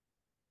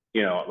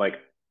 like,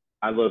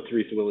 I love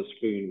Teresa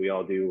Willis-Spoon. We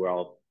all do. We're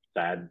all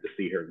sad to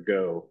see her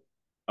go.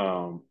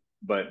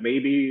 But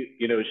maybe,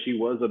 she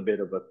was a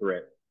bit of a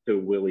threat to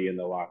Willie in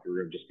the locker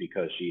room just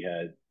because she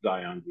had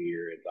Zion's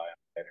ear and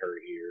Zion had her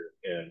ear.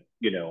 And,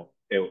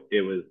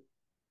 it was,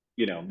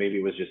 maybe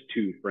it was just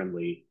too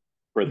friendly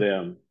for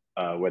them,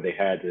 where they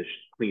had to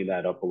clean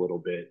that up a little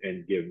bit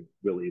and give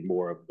Willie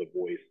more of the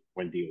voice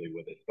when dealing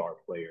with a star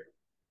player.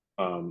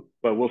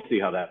 But we'll see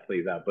how that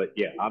plays out. But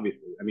yeah,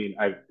 obviously, I mean,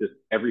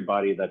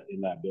 everybody that's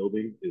in that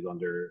building is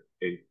under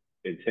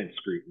intense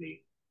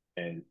scrutiny,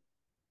 and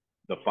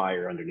the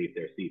fire underneath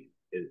their seats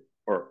is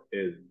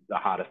the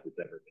hottest it's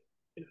ever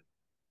been.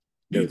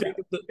 Do you think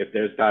if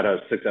there's not a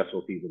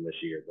successful season this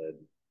year, then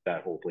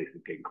that whole place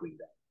is getting cleaned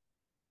up.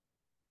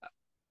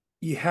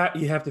 You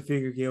have to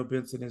figure Gayle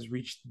Benson has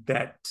reached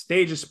that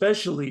stage,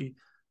 especially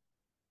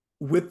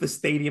with the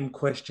stadium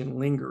question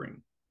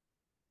lingering.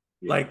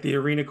 Yeah. Like the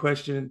arena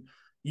question,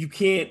 you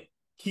can't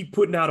keep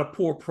putting out a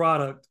poor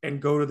product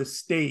and go to the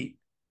state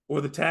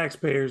or the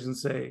taxpayers and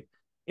say,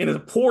 in a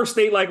poor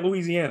state like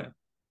Louisiana,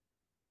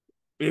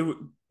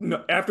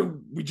 after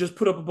we just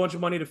put up a bunch of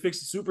money to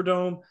fix the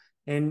Superdome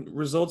and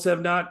results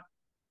have not,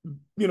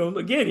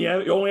 again,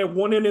 you only have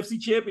one NFC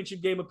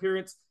Championship game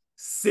appearance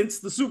since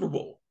the Super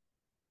Bowl.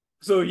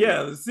 So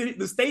yeah,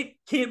 the state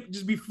can't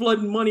just be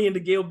flooding money into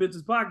Gayle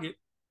Benson's pocket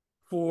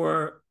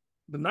for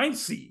the 9th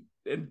seed.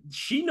 And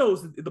she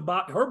knows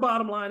that her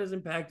bottom line is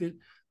impacted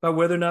by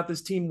whether or not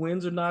this team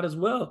wins or not as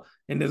well.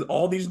 And there's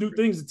all these new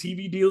things, the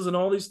TV deals and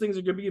all these things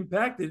are going to be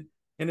impacted.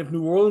 And if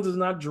New Orleans is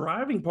not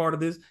driving part of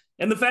this,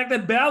 and the fact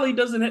that Bally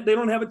they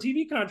don't have a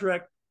TV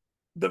contract,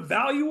 the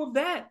value of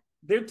that,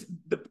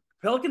 the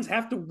Pelicans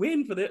have to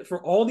win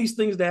for all these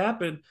things to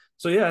happen.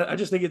 So yeah, I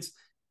just think it's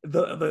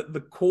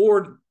the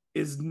cord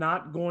is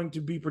not going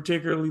to be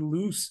particularly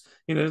loose.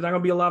 There's not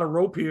going to be a lot of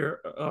rope here.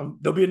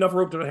 There'll be enough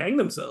rope to hang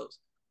themselves,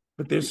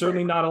 but there's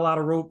certainly not a lot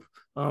of rope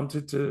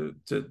to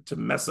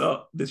mess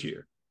up this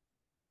year.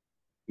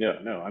 Yeah,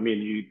 no. I mean,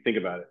 you think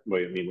about it.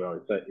 Well, I mean,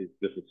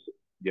 this is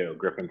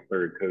Griffin's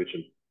third coach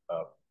in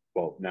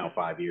now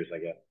 5 years, I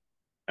guess.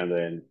 And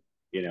then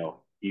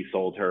he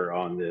sold her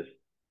on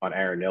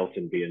Aaron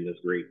Nelson being this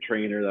great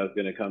trainer that was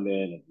going to come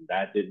in, and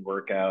that didn't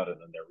work out. And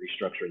then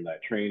they're restructuring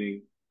that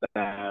training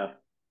staff,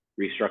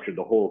 restructured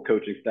the whole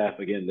coaching staff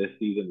again this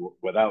season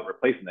without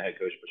replacing the head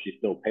coach, but she's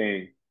still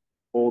paying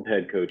old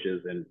head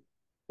coaches and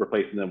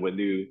replacing them with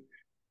new,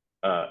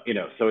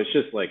 so it's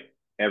just like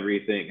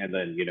everything. And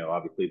then,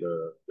 obviously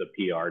the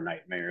PR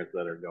nightmares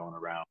that are going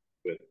around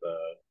with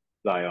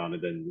Zion,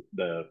 and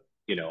then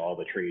all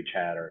the trade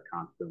chatter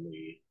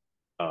constantly.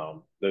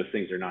 Those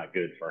things are not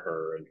good for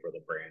her and for the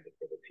brand and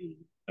for the team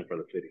and for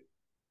the city.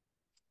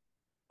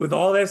 With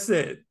all that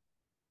said,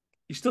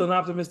 you still an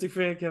optimistic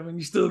fan, Kevin?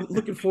 You still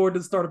looking forward to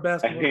the start of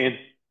basketball?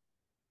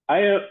 I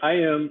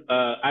am.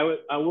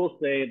 I will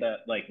say that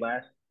like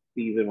last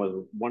season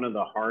was one of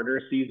the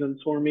harder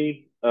seasons for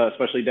me,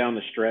 especially down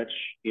the stretch.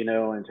 In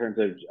terms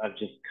of I've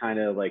just kind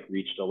of like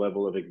reached a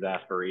level of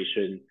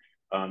exasperation.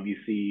 You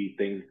see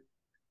things,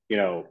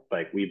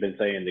 like we've been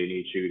saying they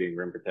need shooting,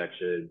 rim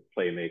protection,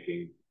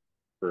 playmaking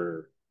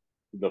for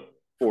the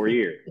 4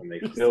 years, and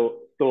they still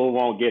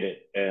won't get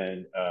it.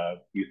 And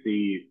you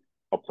see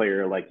a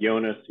player like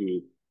Jonas,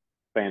 who's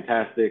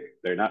fantastic.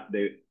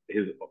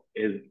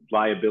 His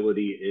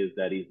liability is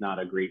that he's not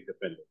a great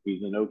defender.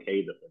 He's an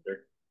okay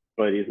defender,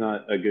 but he's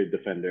not a good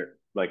defender,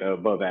 like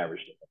above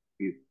average defender.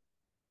 He's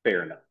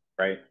fair enough,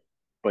 right?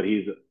 But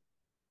he's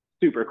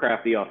super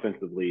crafty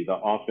offensively. The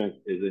offense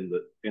is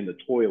in the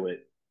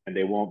toilet, and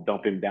they won't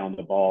dump him down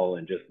the ball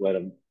and just let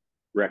him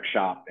wreck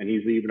shop. And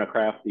he's even a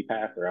crafty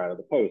passer out of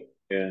the post.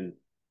 And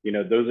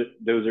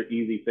those are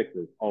easy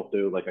fixes.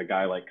 Also, like a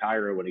guy like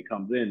Kyra, when he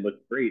comes in, looks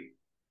great,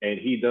 and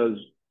he does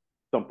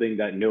something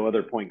that no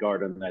other point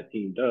guard on that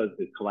team does,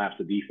 is collapse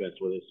the defense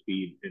with his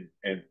speed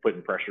and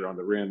putting pressure on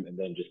the rim and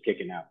then just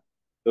kicking out.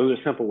 Those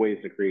are simple ways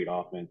to create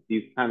offense.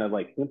 These kind of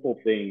like simple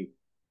things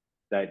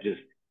that just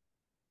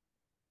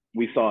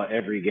we saw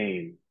every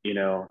game,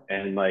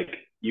 and like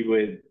you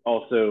would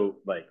also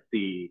like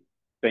see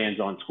fans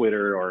on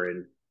Twitter or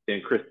in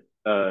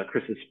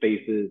Chris's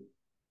spaces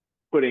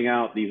putting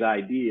out these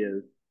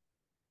ideas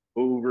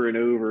over and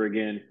over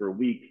again for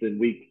weeks and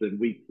weeks and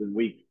weeks and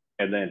weeks.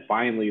 And then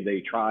finally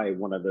they try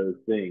one of those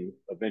things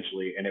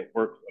eventually and it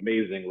works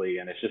amazingly.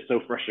 And it's just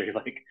so frustrating.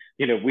 Like,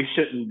 we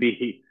shouldn't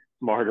be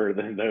smarter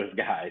than those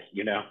guys,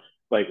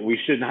 like we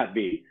should not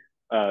be.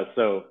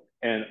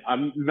 And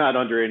I'm not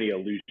under any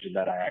illusion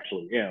that I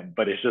actually am,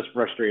 but it's just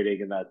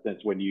frustrating in that sense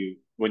when you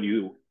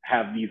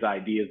have these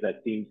ideas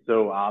that seem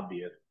so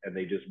obvious and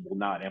they just will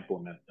not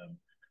implement them.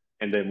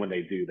 And then when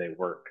they do, they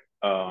work.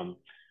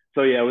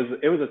 So yeah,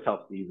 it was a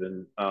tough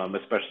season,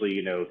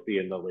 especially,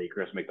 seeing the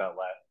Lakers make that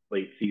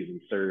late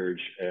season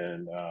surge,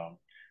 and that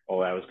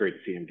was great to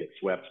see him get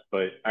swept.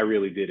 But I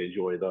really did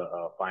enjoy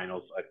the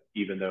finals,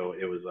 even though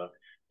it was a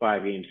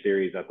 5-game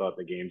series. I thought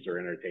the games were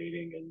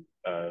entertaining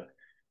and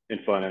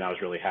fun, and I was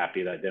really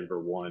happy that Denver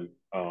won.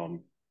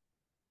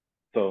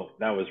 So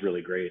that was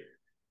really great.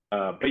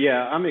 But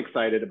yeah, I'm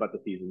excited about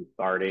the season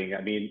starting.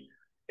 I mean,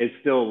 it's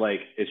still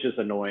like it's just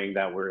annoying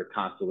that we're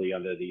constantly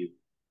under these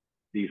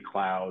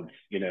clouds,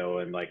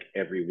 and like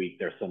every week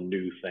there's some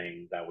new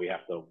thing that we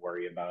have to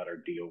worry about or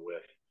deal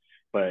with.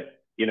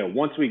 But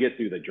once we get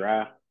through the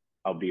draft,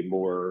 I'll be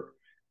more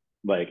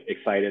like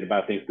excited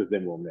about things because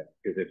then we'll know.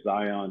 Because if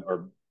Zion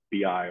or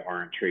BI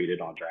aren't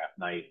traded on draft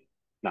night,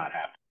 not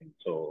happening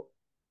until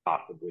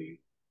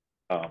possibly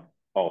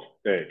all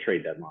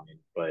trade deadline.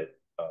 But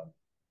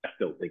I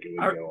still think it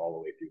would go all the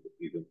way through the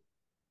season.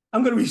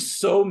 I'm going to be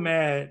so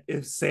mad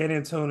if San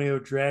Antonio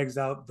drags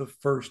out the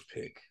first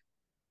pick.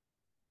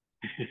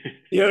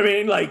 You know what I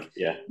mean? Like,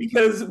 yeah,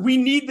 because we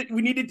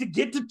needed to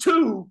get to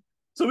 2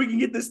 so we can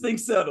get this thing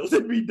settled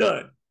and be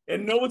done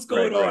and know what's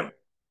going on. Right.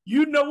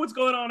 You know what's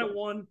going on at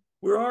 1.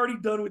 We're already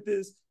done with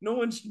this. No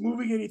one's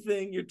moving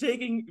anything. You're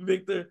taking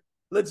Victor.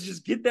 Let's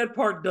just get that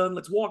part done.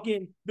 Let's walk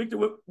in. Victor,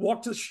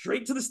 walk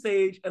straight to the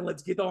stage and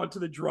let's get on to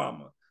the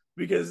drama.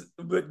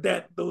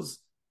 But those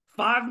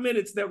 5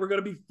 minutes that we're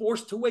going to be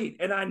forced to wait,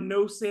 and I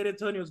know San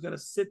Antonio is going to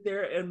sit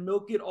there and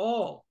milk it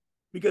all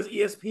because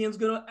ESPN's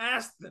going to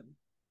ask them.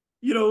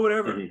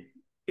 Whatever.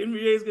 Mm-hmm.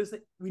 NBA is going to say,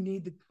 we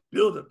need the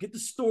build up, get the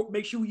store,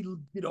 make sure we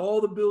get all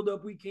the build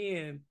up we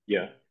can.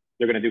 Yeah.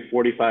 They're going to do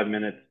 45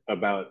 minutes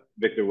about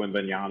Victor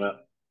Wembanyama,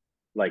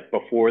 like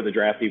before the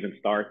draft even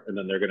starts. And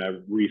then they're going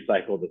to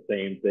recycle the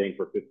same thing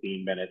for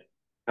 15 minutes,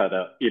 cut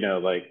up,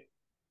 like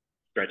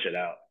stretch it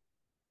out.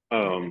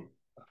 Let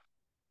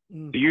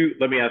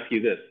me ask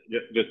you this,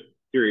 just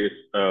curious.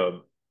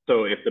 So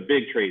if the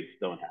big trades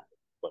don't happen,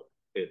 like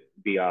if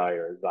BI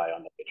or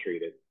Zion get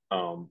traded,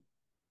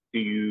 do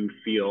you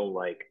feel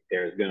like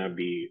there's going to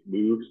be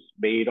moves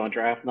made on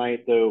draft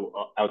night,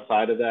 though,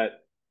 outside of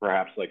that?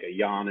 Perhaps like a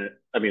Jonas.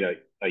 I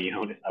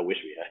wish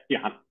we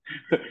had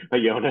a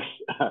Jonas,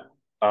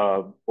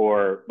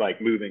 or like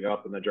moving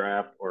up in the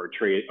draft, or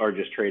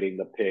just trading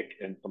the pick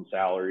and some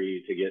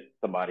salary to get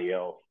somebody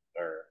else.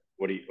 Or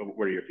what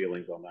are your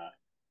feelings on that?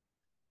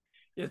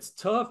 It's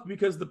tough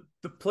because the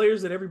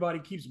players that everybody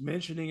keeps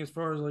mentioning, as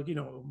far as like,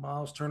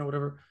 Miles Turner,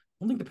 whatever, I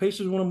don't think the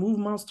Pacers want to move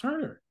Miles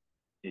Turner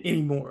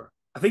anymore.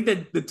 I think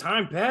that the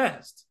time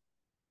passed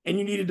and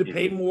you needed to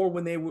pay more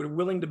when they were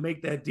willing to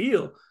make that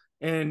deal.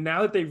 And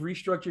now that they've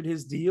restructured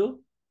his deal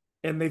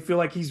and they feel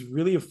like he's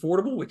really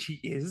affordable, which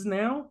he is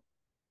now,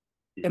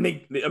 and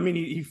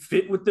he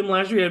fit with them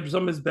last year. He had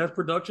some of his best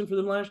production for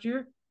them last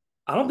year.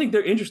 I don't think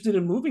they're interested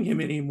in moving him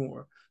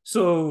anymore.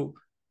 So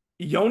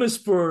Jonas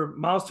for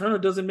Miles Turner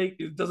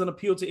doesn't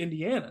appeal to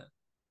Indiana.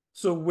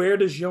 So where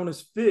does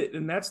Jonas fit?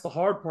 And that's the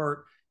hard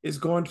part, is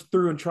going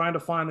through and trying to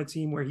find a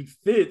team where he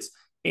fits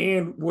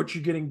and what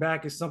you're getting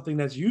back is something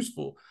that's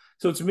useful.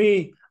 So to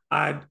me,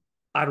 I'd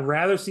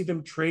rather see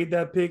them trade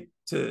that pick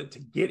to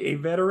get a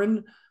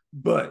veteran.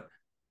 But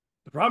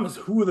the problem is,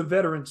 who are the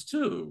veterans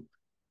too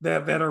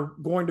that are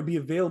going to be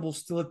available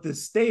still at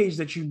this stage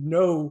that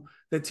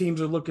that teams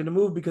are looking to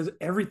move, because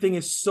everything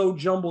is so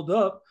jumbled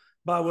up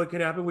by what could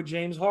happen with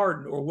James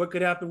Harden, or what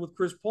could happen with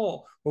Chris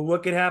Paul, or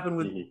what could happen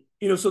with,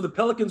 so the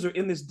Pelicans are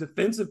in this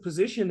defensive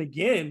position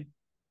again,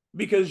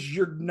 because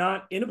you're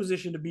not in a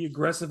position to be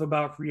aggressive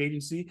about free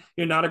agency.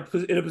 You're not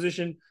in a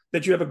position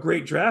that you have a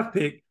great draft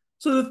pick.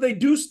 So if they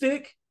do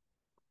stick,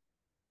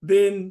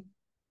 then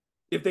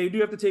if they do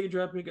have to take a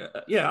draft pick,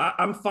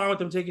 I'm fine with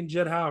them taking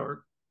Jett Howard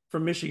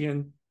from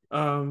Michigan,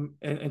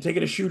 and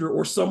taking a shooter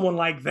or someone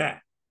like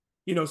that.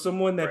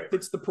 Someone that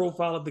fits the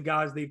profile of the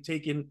guys they've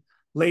taken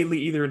lately,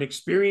 either an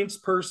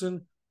experienced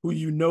person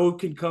who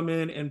can come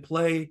in and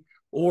play,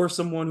 or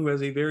someone who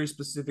has a very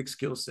specific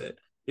skill set.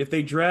 If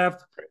they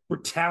draft for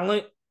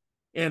talent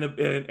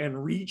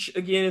and reach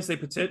again, as they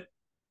pretend,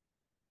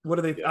 what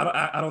are they?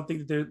 Yeah. I don't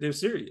think that they're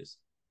serious.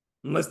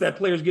 unless that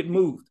player's getting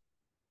moved.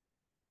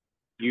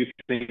 Do you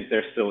think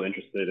they're still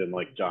interested in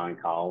like John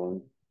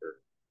Collins?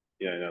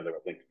 Or, I know they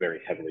were linked very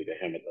heavily to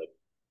him at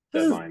the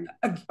deadline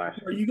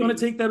last Are you going to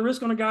take that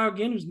risk on a guy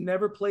again who's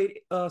never played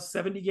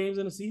 70 games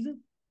in a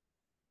season?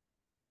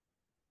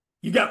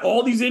 You got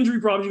all these injury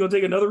problems. You're going to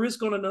take another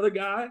risk on another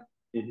guy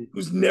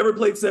who's never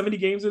played 70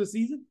 games in a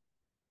season?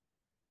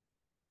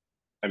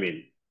 I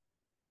mean,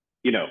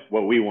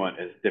 what we want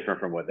is different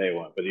from what they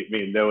want. But I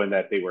mean, knowing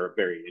that they were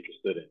very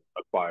interested in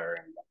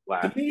acquiring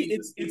last season,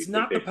 it's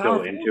not the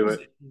power into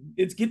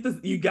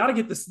it. You got to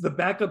get the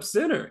backup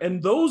center,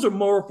 and those are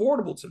more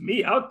affordable to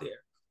me out there.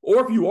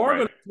 Or if you are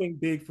going to swing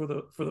big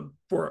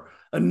for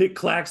a Nick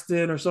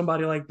Claxton or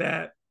somebody like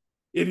that,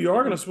 if you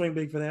are going to swing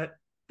big for that,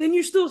 then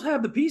you still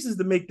have the pieces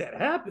to make that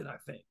happen. I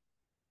think.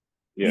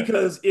 Yeah.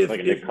 Because if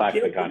Nick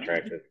Claxton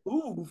contract is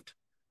moved,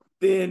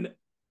 then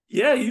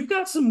you've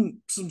got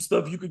some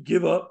stuff you could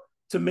give up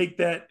to make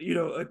that,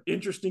 an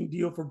interesting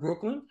deal for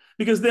Brooklyn,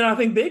 because then I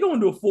think they go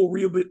into a full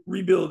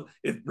rebuild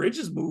if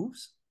Bridges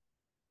moves.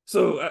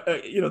 So,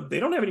 they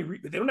don't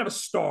have a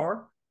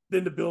star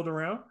then to build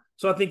around.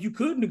 So I think you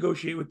could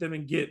negotiate with them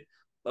and get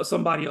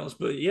somebody else.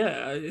 But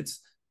it's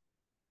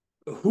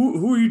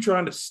who are you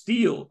trying to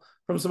steal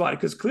from somebody?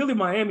 Because clearly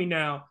Miami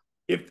now,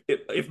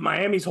 if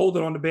Miami's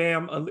holding on to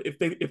Bam, if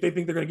they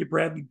think they're going to get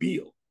Bradley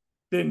Beal,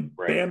 then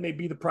Bam may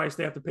be the price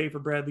they have to pay for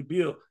Bradley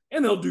Beal,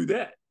 and they'll do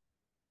that.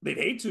 They'd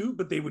hate to,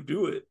 but they would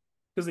do it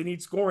because they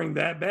need scoring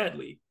that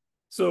badly.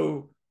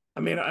 So,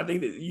 I mean, I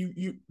think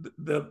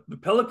that the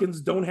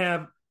Pelicans don't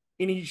have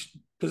any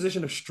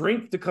position of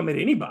strength to come at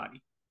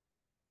anybody.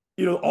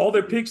 All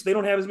their picks, they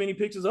don't have as many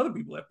picks as other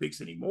people have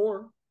picks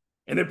anymore.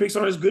 And their picks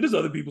aren't as good as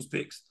other people's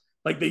picks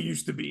like they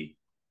used to be.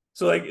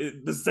 So, like,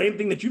 the same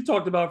thing that you've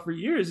talked about for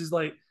years is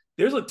like,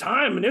 there's a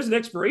time and there's an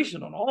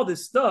expiration on all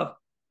this stuff.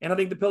 And I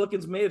think the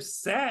Pelicans may have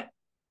sat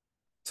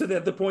to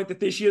the point that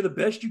this year the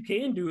best you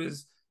can do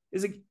is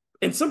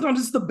and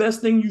sometimes it's the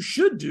best thing you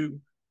should do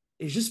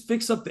is just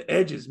fix up the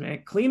edges,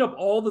 man. Clean up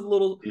all the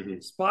little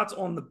spots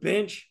on the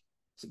bench.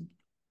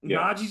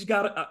 Najee's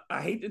got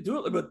I hate to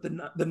do it, but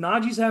the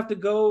Najees have to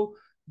go.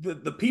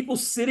 The people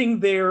sitting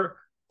there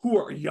who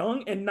are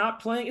young and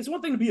not playing. It's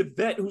one thing to be a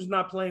vet who's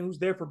not playing, who's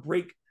there for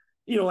break,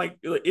 like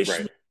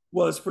Ish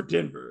was for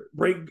Denver,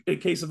 break in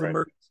case of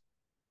emergency.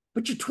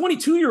 But your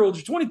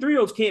 22-year-olds, your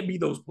 23-year-olds can't be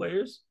those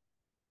players.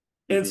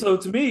 And so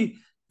to me,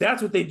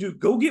 that's what they do.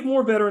 Go get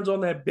more veterans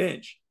on that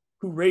bench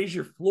who raise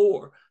your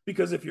floor,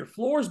 because if your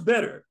floor is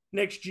better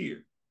next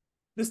year,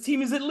 this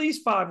team is at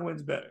least 5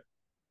 wins better,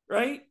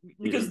 right?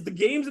 Because the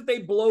games that they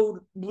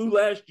blew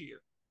last year,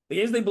 the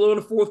games they blew in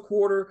the fourth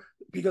quarter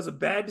because of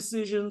bad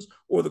decisions,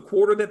 or the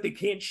quarter that they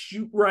can't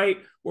shoot right,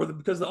 or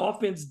because the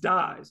offense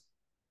dies,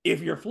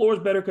 if your floor is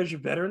better because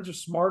your veterans are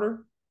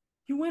smarter,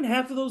 you win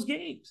half of those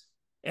games.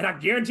 And I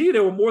guarantee you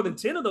there were more than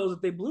 10 of those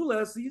that they blew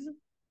last season.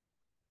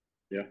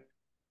 Yeah.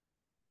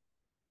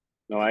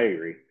 No, I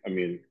agree. I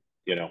mean,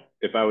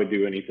 if I would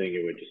do anything,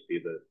 it would just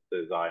be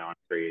the Zion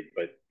trade,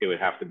 but it would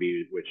have to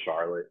be with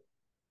Charlotte.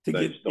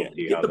 I just don't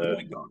see how the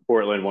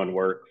Portland one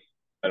works.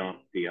 I don't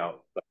see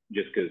how,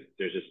 just because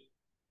there's just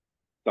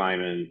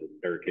Simons and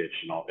Nurkic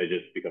and all, it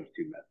just becomes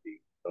too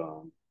messy.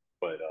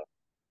 But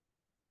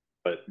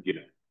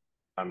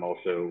I'm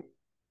also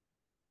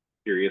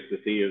curious to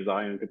see if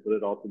Zion can put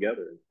it all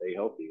together and stay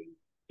healthy and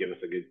give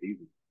us a good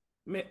season.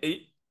 Man,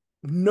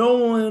 no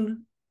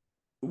one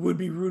would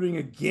be rooting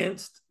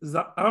against.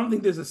 I don't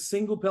think there's a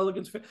single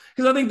Pelicans fan,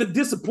 because I think the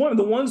disappointment,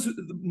 the ones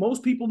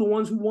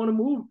who want to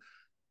move,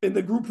 and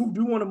the group who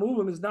do want to move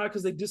him, is not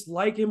because they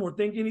dislike him or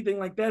think anything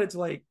like that. It's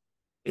like,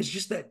 it's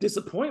just that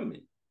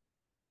disappointment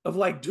of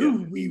like,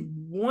 dude, we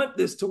want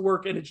this to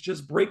work, and it's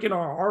just breaking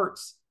our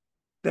hearts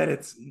that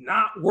it's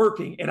not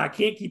working, and I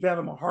can't keep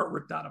having my heart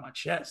ripped out of my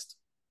chest.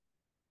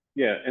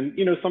 Yeah, and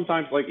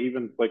sometimes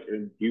even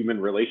in human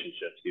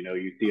relationships,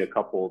 you see a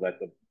couple that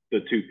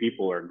the two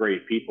people are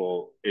great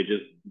people, it's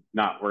just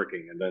not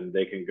working, and then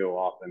they can go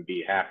off and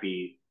be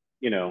happy,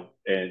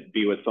 and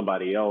be with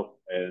somebody else,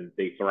 and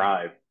they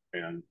thrive,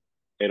 and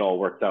it all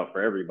works out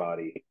for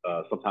everybody.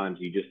 Sometimes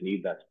you just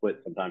need that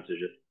split. Sometimes there's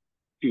just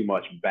too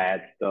much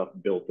bad stuff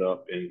built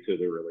up into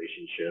the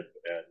relationship,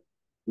 and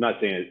I'm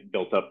not saying it's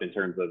built up in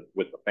terms of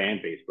with the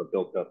fan base, but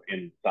built up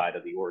inside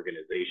of the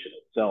organization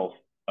itself.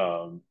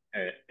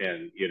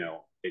 And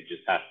it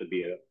just has to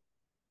be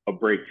a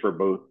break for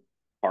both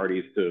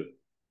parties to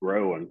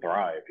grow and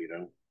thrive,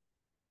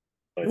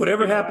 But,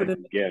 whatever happened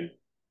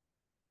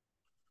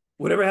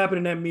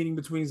in that meeting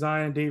between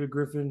Zion and David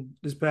Griffin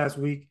this past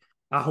week,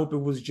 I hope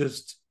it was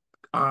just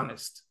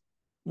honest.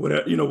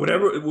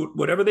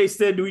 Whatever they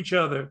said to each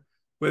other,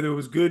 whether it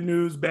was good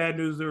news, bad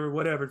news, or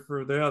whatever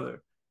for the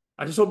other,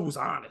 I just hope it was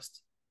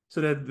honest,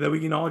 so that we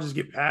can all just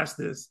get past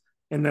this,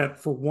 and that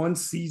for one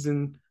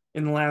season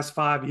in the last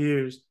 5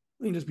 years,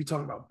 we can just be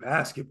talking about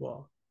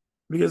basketball.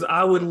 Because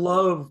I would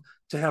love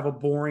to have a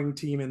boring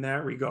team in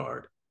that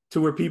regard,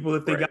 to where people,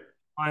 if they got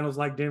finals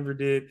like Denver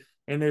did,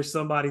 and there's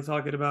somebody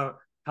talking about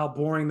how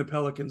boring the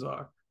Pelicans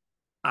are,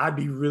 I'd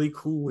be really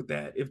cool with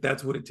that if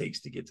that's what it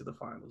takes to get to the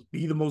finals.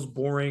 Be the most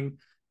boring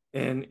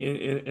and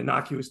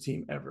innocuous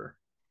team ever.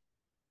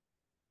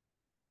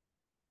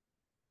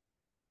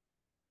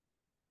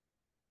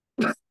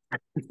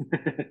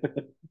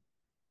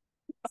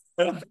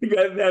 I think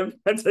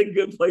that's a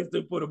good place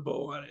to put a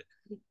bow on it.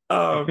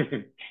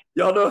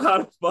 Y'all know how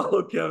to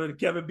follow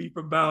Kevin B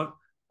from Bound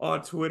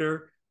on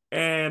Twitter,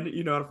 and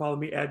you know how to follow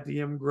me at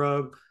DM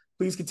Grub.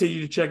 Please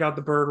continue to check out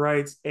the Bird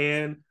Rights,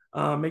 and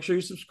make sure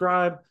you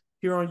subscribe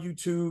here on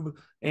YouTube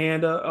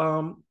and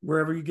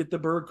wherever you get the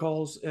bird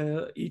calls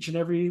each and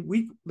every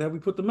week that we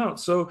put them out.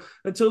 So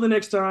until the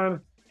next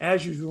time,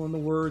 as usual, in the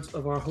words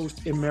of our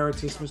host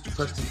emeritus, Mr.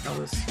 Preston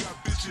Ellis,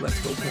 let's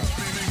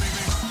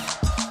go.